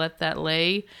 I'm going to let that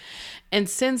lay. And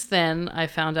since then, I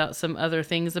found out some other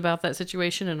things about that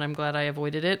situation, and I'm glad I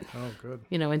avoided it. Oh, good.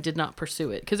 And did not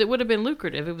pursue it because it would have been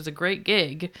lucrative. It was a great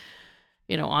gig,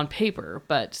 on paper.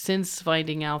 But since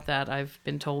finding out that I've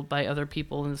been told by other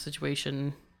people in the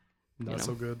situation, not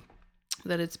so good,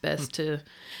 that it's best to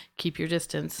keep your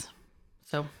distance.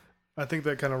 So I think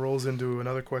that kind of rolls into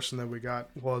another question that we got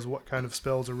was what kind of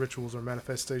spells or rituals or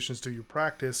manifestations do you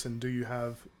practice, and do you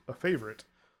have a favorite?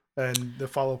 And the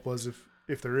follow-up was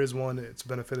if there is one, it's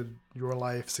benefited your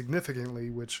life significantly,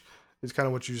 which is kind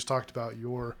of what you just talked about.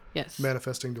 You're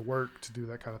manifesting to work to do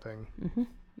that kind of thing. Mm-hmm.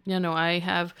 Yeah, no, I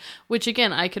have, which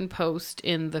again, I can post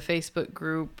in the Facebook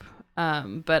group.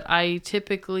 But I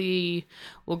typically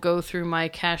will go through my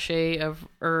cache of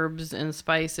herbs and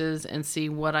spices and see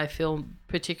what I feel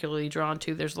particularly drawn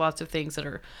to. There's lots of things that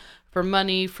are for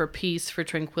money, for peace, for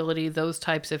tranquility. Those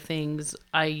types of things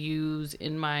I use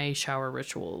in my shower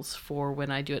rituals for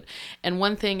when I do it. And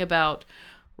one thing about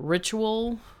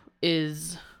ritual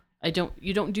is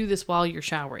you don't do this while you're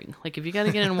showering. Like if you got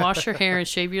to get in and wash your hair and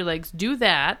shave your legs, do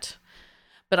that.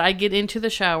 But I get into the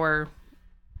shower,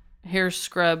 hair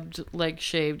scrubbed, legs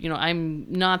shaved. I'm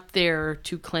not there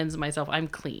to cleanse myself. I'm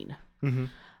clean. Mm-hmm.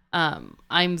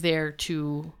 I'm there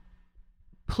to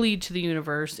plead to the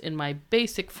universe in my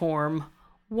basic form,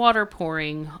 water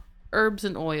pouring, herbs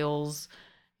and oils.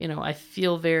 I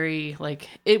feel very like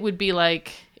it would be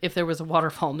like if there was a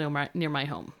waterfall near my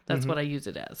home. That's what I use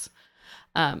it as.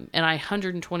 And I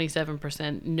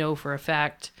 127% know for a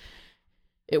fact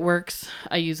It works.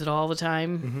 I use it all the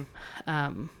Mm-hmm.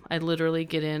 time. I literally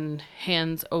get in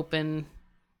hands open,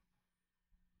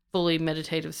 fully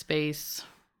meditative space,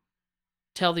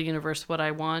 tell the universe what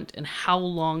I want and how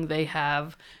long they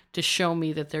have to show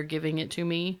me that they're giving it to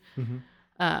me.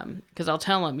 Mm-hmm. Because I'll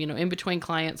tell them, in between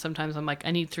clients, sometimes I'm like,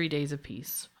 I need 3 days of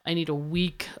peace. I need a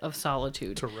week of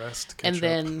solitude. To rest, And catch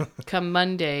then up. come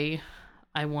Monday,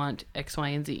 I want X, Y,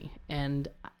 and Z. And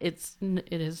it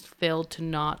has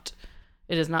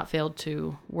not failed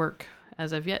to work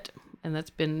as of yet. And that's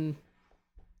been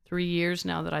 3 years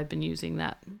now that I've been using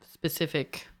that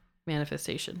specific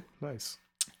manifestation. Nice.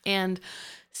 And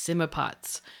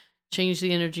Simipots. Change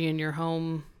the energy in your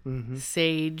home. Mm-hmm.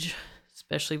 Sage,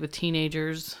 especially with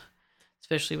teenagers,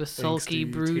 especially with sulky,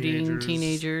 Angsty brooding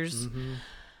teenagers.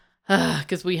 Mm-hmm.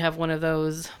 Because we have one of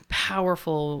those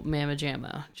powerful mamma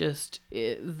jamma.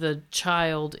 The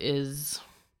child is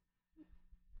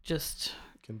just,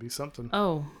 Can be something.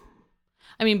 oh.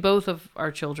 I mean, both of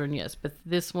our children, yes, but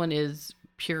this one is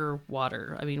pure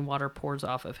water. I mean, water pours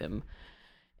off of him.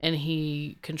 And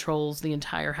he controls the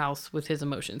entire house with his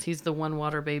emotions. He's the one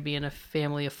water baby in a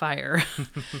family of fire.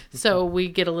 So we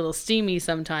get a little steamy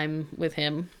sometime with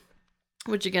him,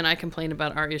 which again, I complain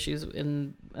about our issues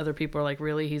and other people are like,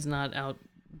 really? He's not out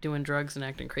doing drugs and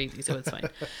acting crazy, so it's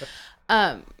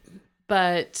fine.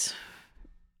 But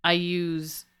I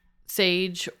use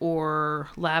sage or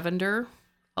lavender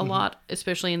a lot,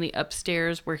 especially in the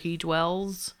upstairs where he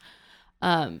dwells.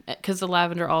 Because the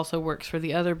lavender also works for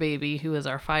the other baby who is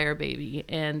our fire baby,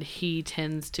 and he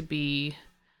tends to be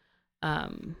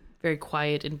very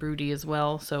quiet and broody as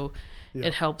well. So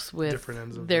it helps with different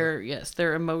ends of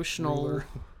their emotional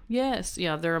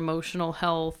ruler. their emotional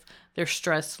health, their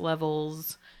stress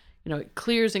levels. It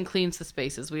clears and cleans the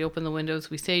spaces. We open the windows,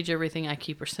 we sage everything. I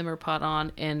keep her simmer pot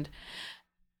on, and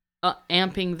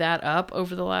amping that up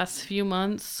over the last few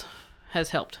months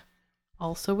has helped.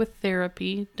 Also with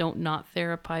therapy, don't not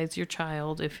therapize your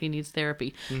child if he needs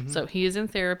therapy. Mm-hmm. So he is in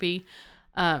therapy,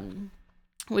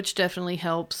 which definitely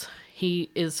helps.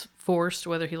 He is forced,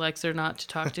 whether he likes it or not, to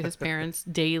talk to his parents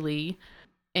daily.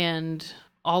 And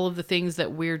all of the things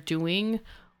that we're doing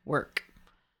work.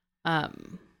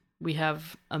 We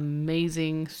have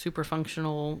amazing, super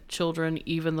functional children,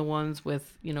 even the ones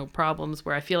with, problems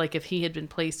where I feel like if he had been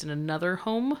placed in another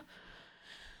home,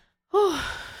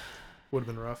 would have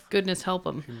been rough. Goodness help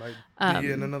him. He might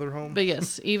be in another home. But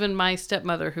yes, even my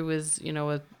stepmother, who is,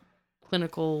 a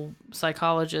clinical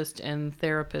psychologist and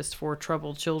therapist for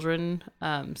troubled children,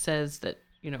 says that,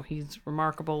 he's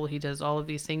remarkable. He does all of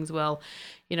these things well.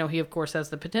 He, of course, has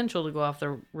the potential to go off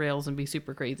the rails and be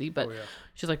super crazy. But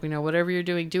she's like, whatever you're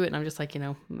doing, do it. And I'm just like,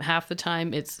 half the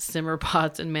time it's simmer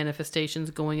pots and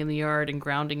manifestations, going in the yard and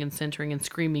grounding and centering and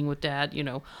screaming with dad.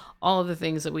 All of the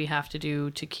things that we have to do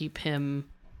to keep him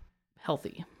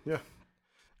healthy. Yeah.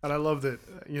 And I love that,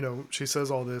 she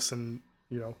says all this and,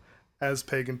 as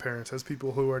pagan parents, as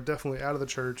people who are definitely out of the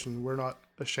church and we're not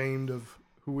ashamed of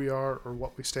who we are or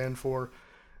what we stand for,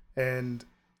 and,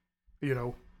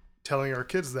 telling our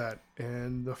kids that,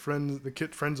 and the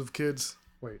kids' friends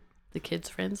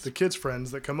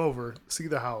that come over, see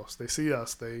the house, they see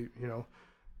us, they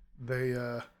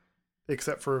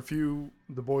except for a few,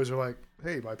 the boys are like,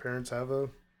 hey, my parents have a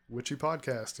witchy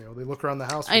podcast. They look around the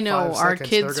house for I know 5 our seconds,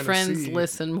 kids' friends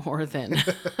listen more than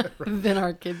than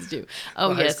our kids do.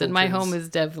 Oh yes, and my home is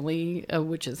definitely a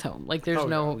witch's home. Like there's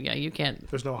you can't.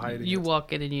 There's no hiding. You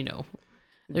walk in and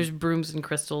there's brooms and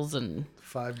crystals and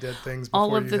 5 dead things before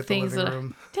all of you the hit things the living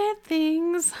room. Dead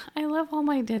things. I love all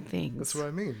my dead things. That's what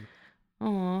I mean.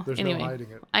 Oh, there's no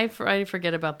hiding it. I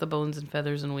forget about the bones and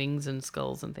feathers and wings and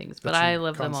skulls and things, but I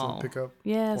love them all. Pick up,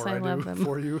 yes, I love them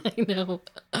for you.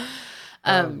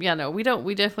 I know. We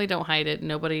definitely don't hide it.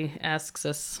 Nobody asks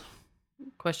us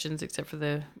questions except for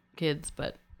the kids,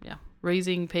 but yeah,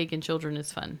 raising pagan children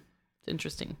is fun. It's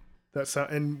interesting.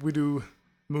 And we do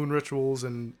moon rituals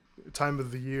and time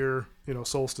of the year,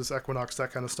 solstice, equinox,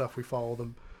 that kind of stuff. We follow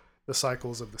the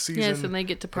cycles of the season. Yes, and they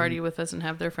get to party with us and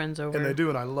have their friends over. And they do,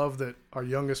 and I love that our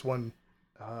youngest one,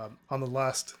 on the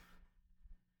last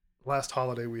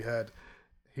holiday we had,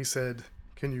 he said,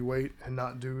 can you wait and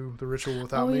not do the ritual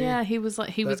without me? Oh yeah, he was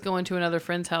was going to another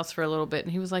friend's house for a little bit,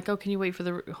 and he was like, "Oh, can you wait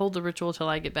for hold the ritual till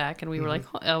I get back?" And we were like,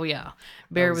 "Oh yeah."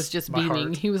 Bear was just beaming.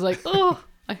 Heart. He was like, "Oh,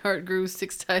 my heart grew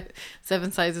 7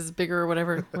 sizes bigger or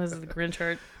whatever." Was the Grinch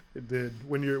heart? It did.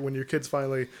 When your kids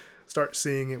finally start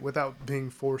seeing it without being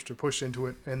forced or pushed into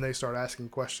it, and they start asking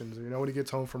questions. When he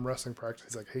gets home from wrestling practice,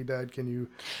 he's like, "Hey, Dad, can you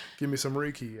give me some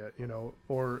Reiki?"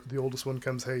 Or the oldest one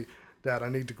comes, "Hey, Dad, I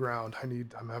need to ground.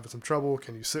 I'm having some trouble.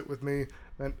 Can you sit with me?"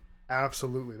 And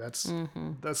Absolutely. That's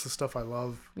the stuff I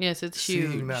love. Yes, it's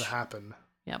seeing huge. that happen.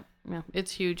 Yeah,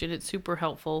 it's huge and it's super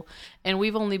helpful. And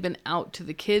we've only been out to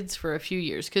the kids for a few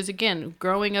years because, again,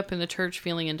 growing up in the church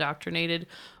feeling indoctrinated,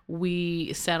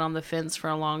 we sat on the fence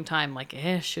for a long time. Like,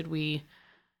 should we,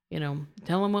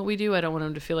 tell them what we do? I don't want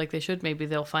them to feel like they should. Maybe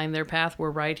they'll find their path.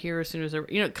 We're right here as soon as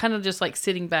they're, kind of just like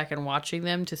sitting back and watching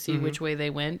them to see which way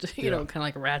they went, kind of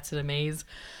like rats in a maze.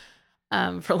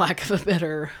 For lack of a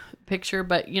better picture.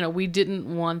 But, we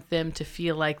didn't want them to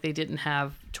feel like they didn't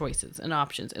have choices and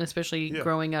options. And especially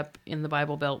growing up in the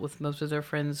Bible Belt with most of their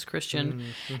friends Christian.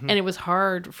 And it was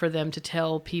hard for them to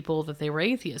tell people that they were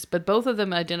atheists. But both of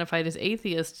them identified as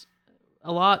atheists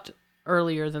a lot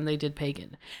earlier than they did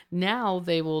pagan. Now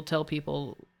they will tell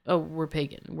people, oh, we're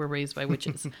pagan. We're raised by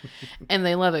witches. And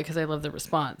they love it because I love the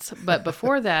response. But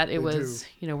before that, it was,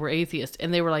 we're atheist.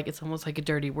 And they were like, it's almost like a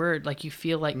dirty word. Like you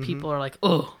feel like people are like,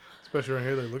 oh. Especially around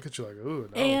here, they look at you like, oh,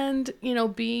 no. And,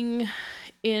 being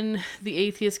in the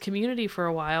atheist community for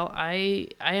a while, I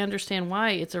understand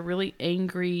why. It's a really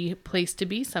angry place to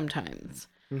be sometimes.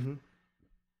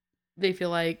 They feel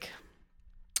like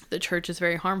the church is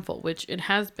very harmful, which it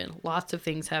has been. Lots of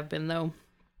things have been, though.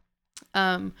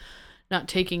 Not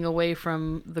taking away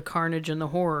from the carnage and the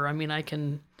horror. I mean, I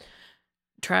can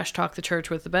trash talk the church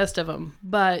with the best of them,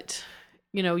 but,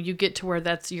 you get to where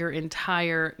that's your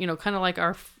entire, kind of like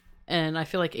and I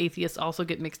feel like atheists also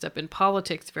get mixed up in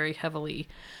politics very heavily,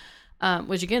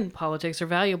 which again, politics are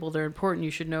valuable. They're important.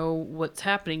 You should know what's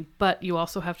happening, but you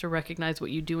also have to recognize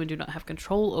what you do and do not have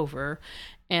control over.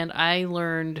 And I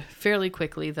learned fairly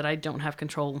quickly that I don't have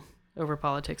control over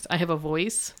politics. I have a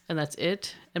voice and that's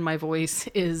it. And my voice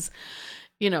is,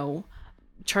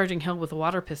 charging hell with a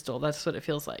water pistol. That's what it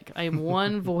feels like. I am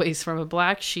one voice from a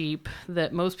black sheep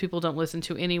that most people don't listen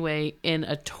to anyway in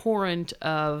a torrent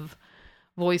of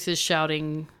voices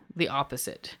shouting the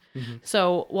opposite.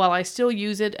 So while I still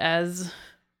use it as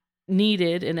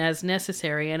needed and as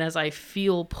necessary and as I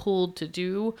feel pulled to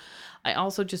do, I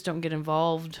also just don't get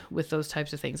involved with those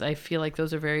types of things. I feel like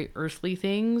those are very earthly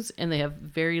things and they have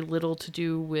very little to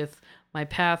do with my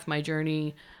path, my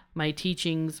journey, my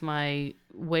teachings, my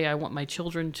way I want my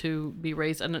children to be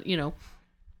raised. And,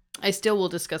 I still will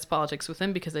discuss politics with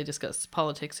them because I discuss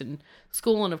politics in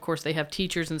school. And of course they have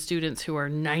teachers and students who are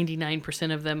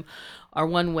 99% of them are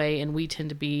one way and we tend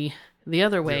to be the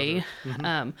other way,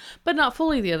 but not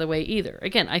fully the other way either.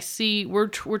 Again, I see we're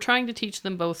trying to teach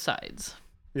them both sides.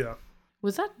 Yeah.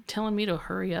 Was that telling me to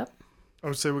hurry up? I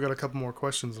would say we got a couple more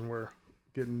questions and we're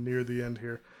getting near the end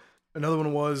here. Another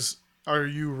one was, are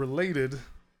you related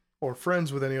or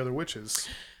friends with any other witches?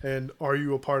 And are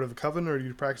you a part of a coven or do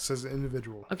you practice as an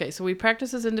individual? Okay, so we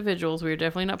practice as individuals. We are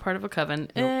definitely not part of a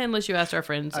coven, unless you asked our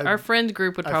friends. Our friend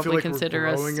group would probably consider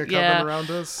us. A coven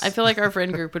around us. I feel like our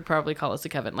friend group would probably call us a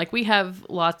coven. Like we have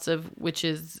lots of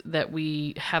witches that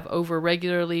we have over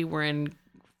regularly. We're in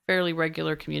fairly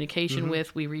regular communication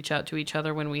with. We reach out to each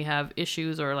other when we have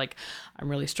issues or like, I'm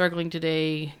really struggling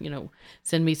today,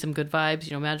 send me some good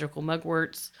vibes. Magical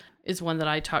mugworts is one that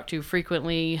I talk to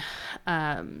frequently.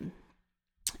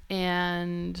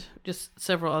 And just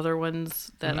several other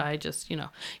ones that I just,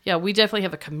 we definitely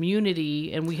have a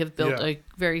community and we have built a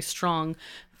very strong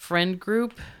friend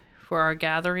group for our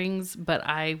gatherings, but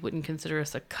I wouldn't consider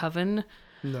us a coven.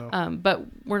 No. But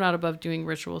we're not above doing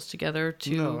rituals together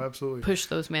to absolutely push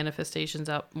those manifestations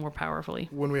out more powerfully.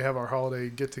 When we have our holiday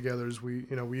get-togethers, we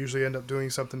usually end up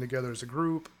doing something together as a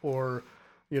group, or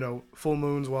full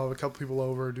moons, we'll have a couple people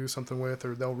over, do something with,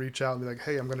 or they'll reach out and be like,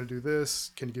 hey, I'm going to do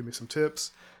this. Can you give me some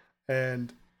tips?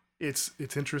 And it's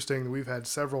interesting that we've had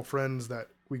several friends that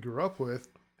we grew up with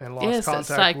and lost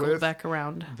contact with back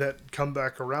around, that come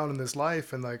back around in this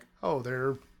life and like, oh,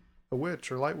 they're a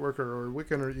witch or light worker or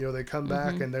Wiccan, or they come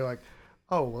back and they're like,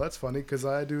 oh, well, that's funny because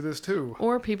I do this too.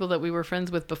 Or people that we were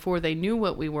friends with before they knew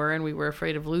what we were and we were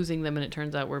afraid of losing them, and it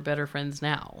turns out we're better friends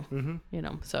now.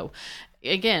 So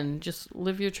again, just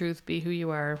live your truth, be who you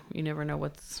are. You never know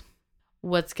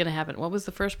what's gonna happen. What was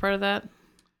the first part of that?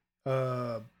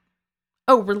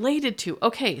 Related to.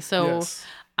 Okay, so yes.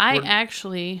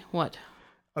 What?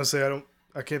 I would say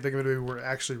I can't think of anybody we're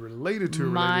actually related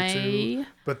to,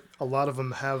 but a lot of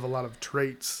them have a lot of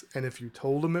traits, and if you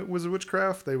told them it was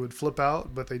witchcraft, they would flip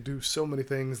out, but they do so many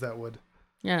things that would...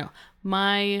 Yeah,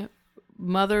 my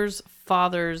mother's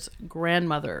father's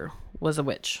grandmother was a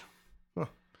witch. Huh.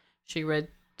 She read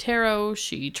tarot,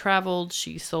 she traveled,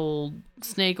 she sold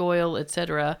snake oil,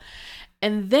 etc.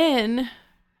 And then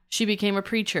she became a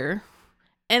preacher,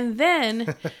 and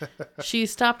then she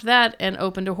stopped that and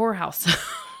opened a whorehouse.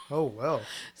 Oh, well.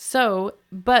 So,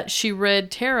 but she read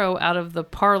tarot out of the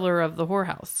parlor of the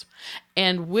whorehouse.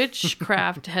 And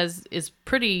witchcraft is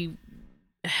pretty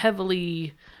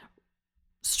heavily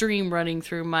stream running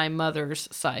through my mother's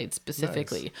side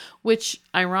specifically, Nice. which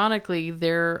ironically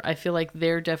I feel like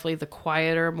they're definitely the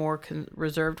quieter, more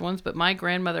reserved ones. But my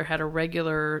grandmother had a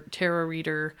regular tarot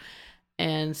reader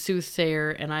and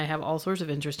soothsayer, and I have all sorts of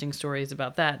interesting stories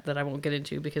about that I won't get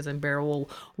into because then Bear will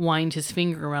wind his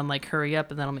finger around like hurry up,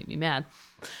 and that'll make me mad.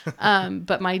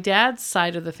 But my dad's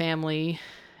side of the family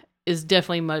is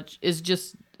definitely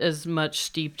just as much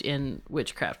steeped in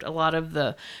witchcraft. A lot of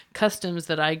the customs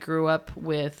that I grew up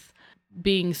with,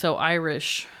 being so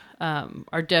Irish,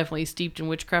 are definitely steeped in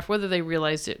witchcraft, whether they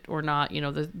realized it or not. You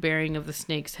know, the burying of the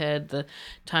snake's head, the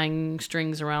tying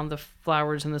strings around the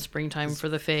flowers in the springtime for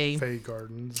the fae. Fae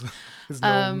gardens. His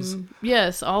gnomes.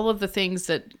 Yes, all of the things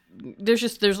that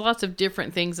there's lots of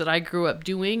different things that I grew up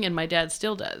doing, and my dad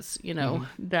still does. You know,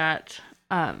 that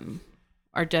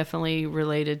are definitely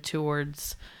related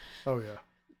towards Oh, yeah.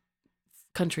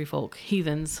 country folk,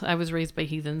 heathens. I was raised by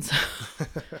heathens.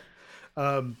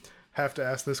 Have to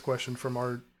ask this question from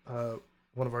our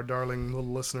one of our darling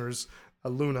little listeners,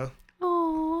 Luna.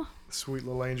 Oh, Sweet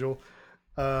little angel.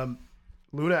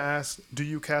 Luna asks, do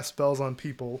you cast spells on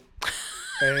people?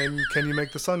 And can you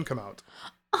make the sun come out?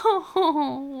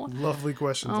 oh, Lovely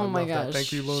questions. oh I my love gosh! that.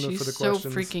 Thank you, Luna, She's for the so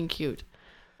questions. freaking cute.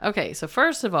 Okay, so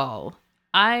first of all,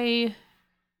 it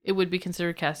would be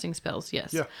considered casting spells.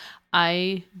 Yes, Yeah.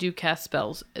 I do cast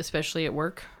spells, especially at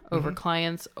work, over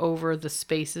clients, over the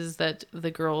spaces that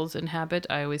the girls inhabit.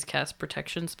 I always cast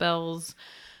protection spells.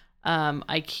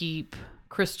 I keep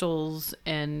crystals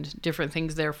and different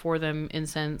things there for them,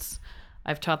 incense.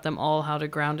 I've taught them all how to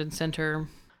ground and center.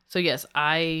 So yes,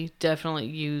 I definitely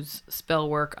use spell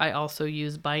work. I also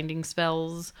use binding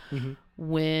spells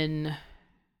when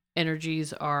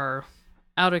energies are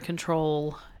out of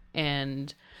control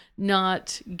and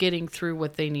not getting through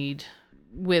what they need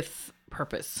with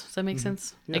purpose. Does that make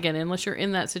sense? Yeah. Again, unless you're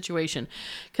in that situation.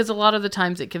 Because a lot of the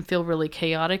times it can feel really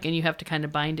chaotic and you have to kind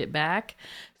of bind it back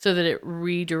so that it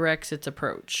redirects its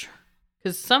approach.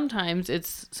 Because sometimes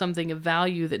it's something of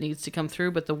value that needs to come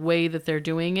through, but the way that they're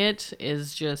doing it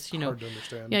is just, Hard to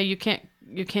understand. yeah, you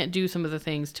can't do some of the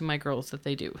things to my girls that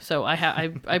they do. So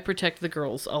I protect the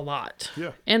girls a lot.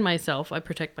 Yeah. And myself. I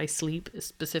protect my sleep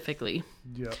specifically.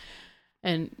 Yeah.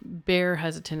 And Bear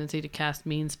has a tendency to cast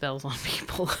mean spells on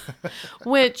people,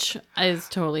 which is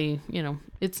totally,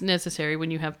 it's necessary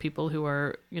when you have people who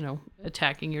are,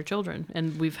 attacking your children.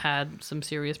 And we've had some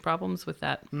serious problems with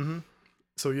that.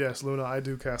 So yes, Luna, I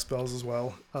do cast spells as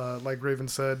well. Like Raven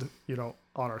said,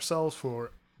 on ourselves for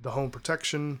the home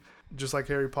protection. Just like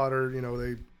Harry Potter,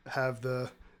 they have the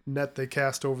net they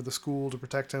cast over the school to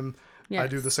protect him. Yes. I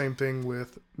do the same thing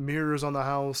with mirrors on the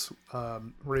house.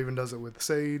 Raven does it with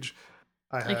sage.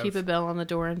 I keep a bell on the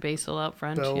door and basil out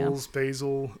front. Bells,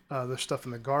 basil. There's stuff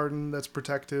in the garden that's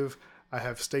protective. I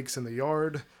have stakes in the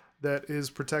yard that is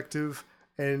protective.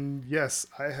 And yes,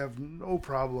 I have no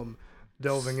problem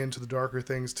delving into the darker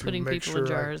things to Putting make people in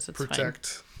sure jars, I it's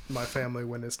protect my family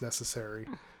when it's necessary.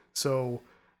 So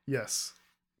yes,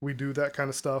 we do that kind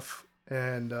of stuff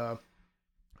and to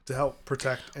help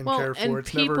protect and care for.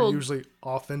 It's never usually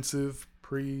offensive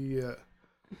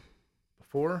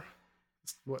before.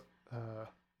 What?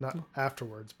 Not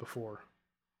afterwards, before.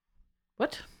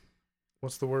 What?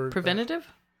 What's the word? Preventative?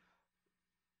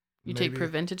 You take maybe.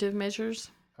 preventative measures?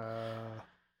 You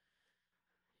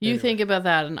Anyway. think about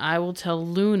that, and I will tell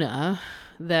Luna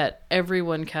that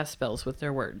everyone casts spells with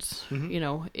their words.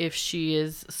 If she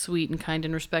is sweet and kind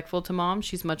and respectful to mom,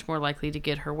 she's much more likely to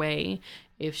get her way.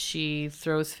 If she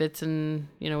throws fits and,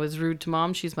 is rude to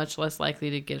mom, she's much less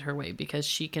likely to get her way because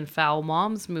she can foul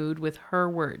mom's mood with her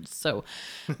words. So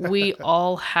we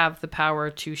all have the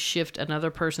power to shift another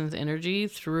person's energy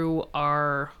through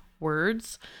our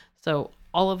words. So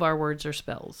all of our words are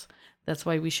spells. That's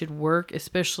why we should work,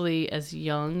 especially as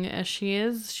young as she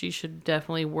is. She should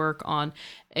definitely work on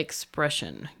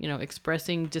expression,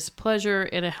 expressing displeasure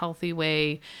in a healthy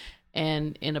way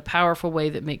and in a powerful way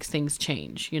that makes things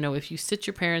change. If you sit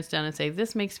your parents down and say,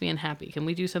 this makes me unhappy, can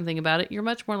we do something about it? You're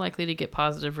much more likely to get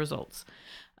positive results.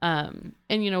 And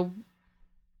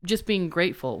just being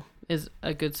grateful is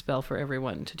a good spell for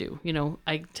everyone to do.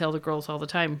 I tell the girls all the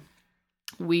time,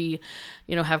 we,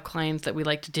 have clients that we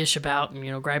like to dish about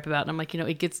and, gripe about. And I'm like,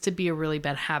 it gets to be a really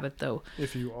bad habit though.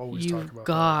 If you always talk about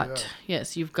that. Yeah.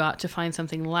 Yes, you've got to find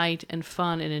something light and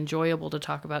fun and enjoyable to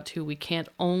talk about too. We can't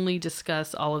only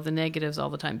discuss all of the negatives all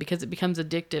the time because it becomes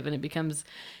addictive and it becomes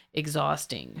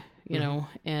exhausting,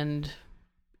 and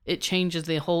it changes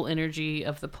the whole energy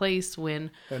of the place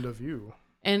when. And of you.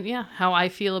 And yeah, how I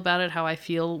feel about it, how I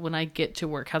feel when I get to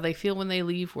work, how they feel when they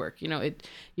leave work.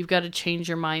 You've got to change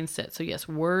your mindset. So yes,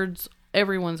 words,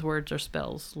 everyone's words are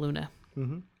spells, Luna.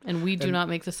 Mm-hmm. And we do And not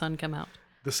make the sun come out.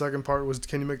 the second part was,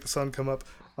 can you make the sun come up?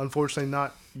 Unfortunately,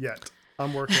 not yet.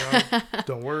 I'm working on it.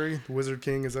 Don't worry. The Wizard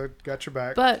King has got your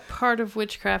back. But part of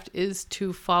witchcraft is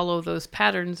to follow those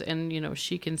patterns. And,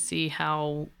 she can see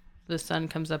how the sun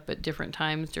comes up at different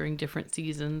times during different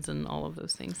seasons and all of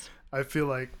those things. I feel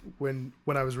like when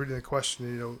I was reading the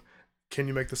question, can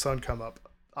you make the sun come up?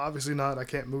 Obviously not. I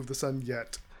can't move the sun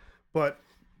yet. But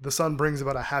the sun brings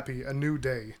about a new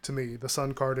day to me. The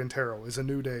sun card in tarot is a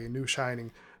new day, new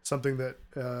shining, something that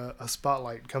a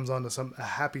spotlight comes on to a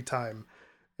happy time.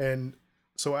 And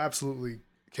so absolutely,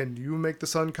 can you make the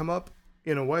sun come up?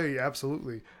 In a way,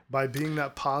 absolutely. By being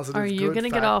that positive, Are you going to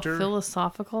get all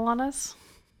philosophical on us?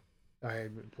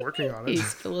 I'm working on it.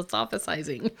 He's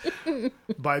philosophizing.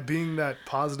 By being that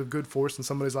positive, good force in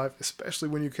somebody's life, especially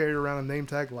when you carry around a name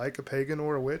tag like a pagan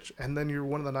or a witch, and then you're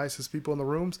one of the nicest people in the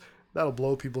rooms, that'll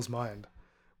blow people's mind.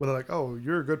 When they're like, oh,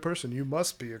 you're a good person. You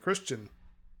must be a Christian.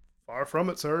 Far from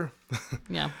it, sir.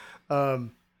 Yeah.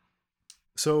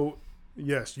 So,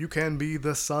 yes, you can be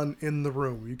the sun in the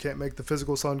room. You can't make the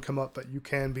physical sun come up, but you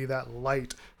can be that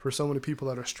light for so many people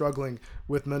that are struggling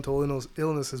with mental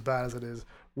illness as bad as it is,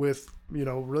 with,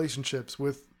 relationships,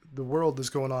 with the world that's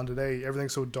going on today.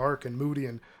 Everything's so dark and moody,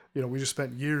 and, we just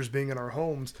spent years being in our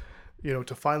homes,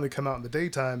 to finally come out in the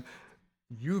daytime.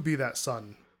 You be that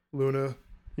sun, Luna.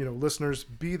 Listeners,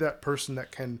 be that person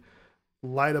that can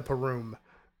light up a room.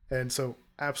 And so,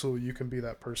 absolutely, you can be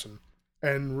that person.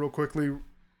 And real quickly,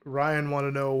 Ryan want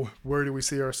to know, where do we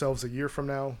see ourselves a year from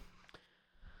now?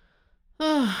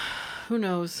 Who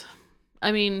knows?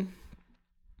 I mean,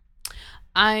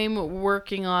 I'm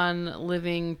working on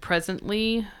living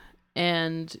presently,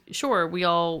 and sure, we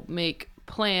all make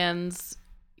plans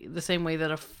the same way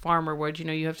that a farmer would.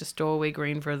 You have to stow away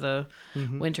grain for the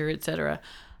winter, etc.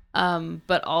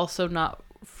 But also not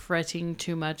fretting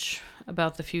too much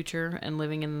about the future and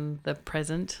living in the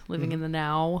present, living in the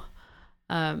now.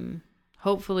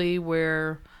 Hopefully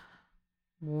where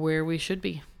we should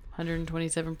be,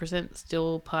 127%,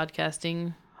 still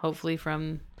podcasting, hopefully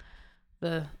from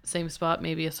the same spot,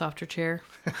 maybe a softer chair.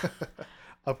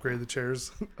 Upgrade the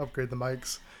chairs, upgrade the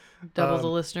mics. Double the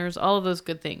listeners, all of those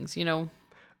good things,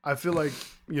 I feel like,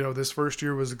 this first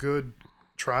year was a good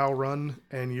trial run,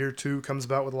 and year 2 comes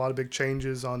about with a lot of big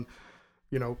changes on,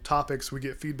 topics. We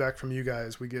get feedback from you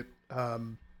guys. We get,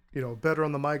 better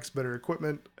on the mics, better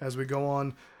equipment as we go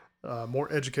on,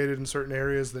 more educated in certain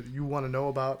areas that you want to know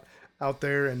about out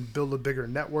there, and build a bigger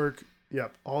network.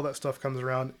 Yep, all that stuff comes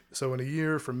around. So in a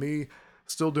year, for me,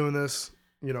 still doing this,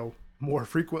 more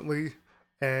frequently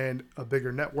and a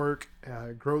bigger network,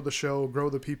 grow the show, grow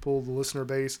the people, the listener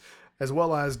base, as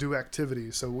well as do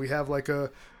activities. So we have like a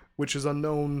Witches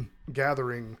Unknown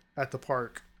gathering at the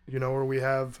park, or we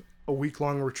have a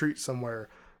week-long retreat somewhere.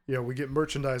 We get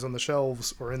merchandise on the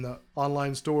shelves or in the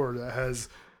online store that has,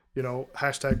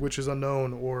 hashtag Witches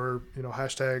Unknown, or,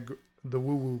 hashtag the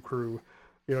Woo Woo Crew,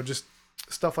 just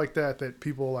stuff like that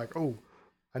people are like, oh,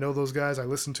 I know those guys. I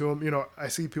listen to them. I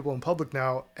see people in public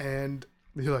now, and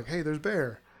you're like, hey, there's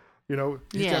Bear. He's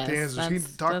got the answers. He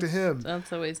talk to him.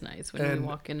 That's always nice when we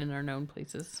walk in our known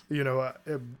places.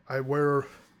 I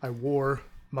wore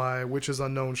my Witches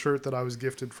Unknown shirt that I was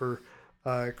gifted for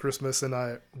Christmas, and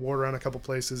I wore it around a couple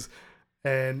places,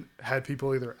 and had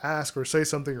people either ask or say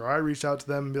something, or I reached out to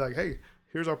them and be like, hey,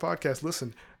 here's our podcast,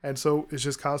 listen. And so it's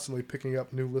just constantly picking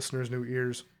up new listeners, new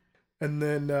ears. And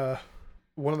then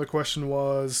one of the question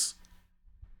was,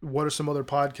 what are some other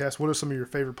podcasts? What are some of your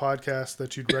favorite podcasts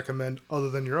that you'd recommend other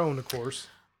than your own, of course?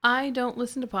 I don't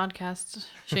listen to podcasts,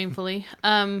 shamefully.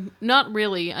 Not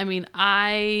really. I mean,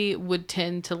 I would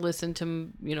tend to listen to,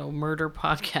 murder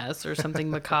podcasts or something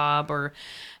macabre or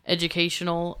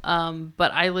educational.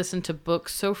 But I listen to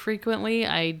books so frequently,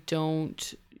 I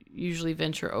don't usually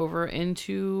venture over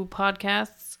into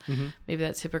podcasts. Mm-hmm. Maybe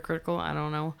that's hypocritical. I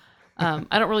don't know.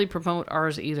 I don't really promote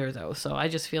ours either, though. So I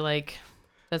just feel like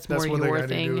that's more your thing. That's one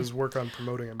thing I need to do, is work on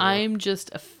promoting it more. I'm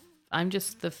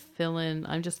just the fill-in.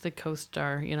 I'm just the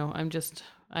co-star.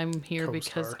 I'm here co-star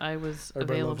because I was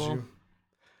Everybody available.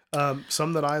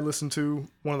 Some that I listened to,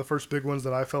 one of the first big ones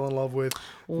that I fell in love with,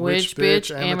 Witch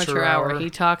Bitch Amateur Hour. He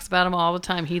talks about them all the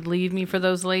time. He'd leave me for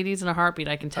those ladies in a heartbeat,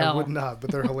 I can tell. I would not, but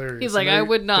they're hilarious. He's like, I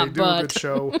would not, they do a good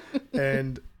show,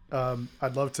 and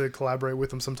I'd love to collaborate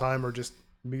with them sometime or just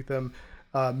meet them.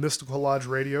 Mystical Lodge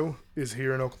Radio is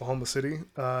here in Oklahoma City.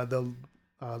 The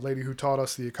lady who taught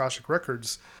us the Akashic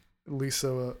Records,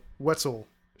 Lisa Wetzel,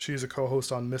 she's a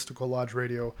co-host on Mystical Lodge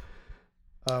Radio.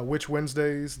 Witch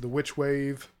Wednesdays, The Witch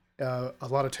Wave, a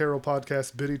lot of tarot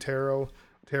podcasts, Biddy Tarot,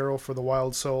 Tarot for the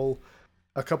Wild Soul,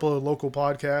 a couple of local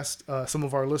podcasts, some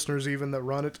of our listeners even that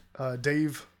run it.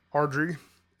 Dave Ardrey,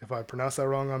 if I pronounce that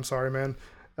wrong, I'm sorry, man.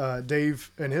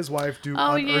 Dave and his wife do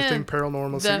Unearthing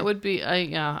Paranormalcy. That would be,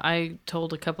 I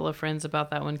told a couple of friends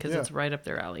about that one because it's right up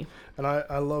their alley. And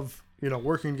I love,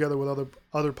 working together with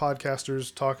other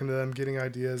podcasters, talking to them, getting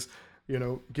ideas,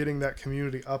 getting that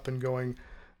community up and going.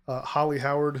 Holly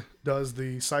Howard does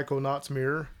the Psychonauts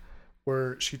Mirror,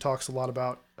 where she talks a lot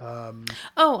about...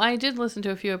 I did listen to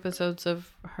a few episodes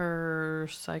of her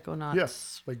Psychonauts.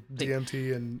 Yes, like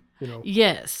DMT and,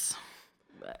 Yes.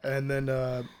 And then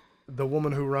the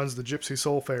woman who runs the Gypsy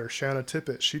Soul Fair, Shanna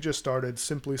Tippett, she just started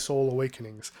Simply Soul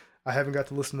Awakenings. I haven't got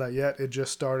to listen to that yet. It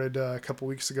just started a couple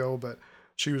weeks ago, but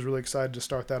she was really excited to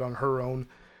start that on her own.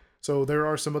 So there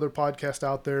are some other podcasts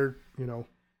out there,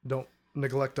 don't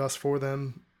neglect us for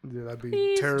them. That'd be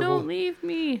Please terrible. Don't leave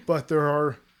me. But there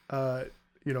are,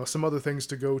 some other things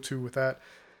to go to with that.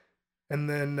 And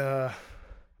then,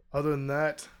 other than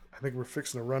that, I think we're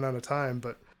fixing to run out of time,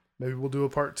 but maybe we'll do a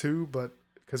part 2, but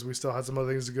because we still had some other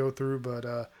things to go through.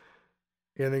 But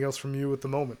anything else from you at the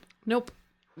moment? Nope.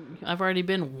 I've already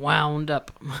been wound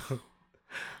up.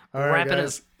 All right,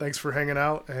 guys. Thanks for hanging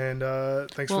out, and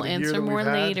thanks for the year that we've had. We'll answer more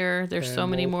later. There's so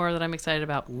many more that I'm excited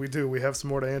about. We do. We have some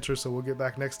more to answer, so we'll get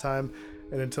back next time.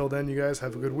 And until then, you guys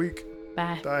have a good week.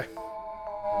 Bye. Bye.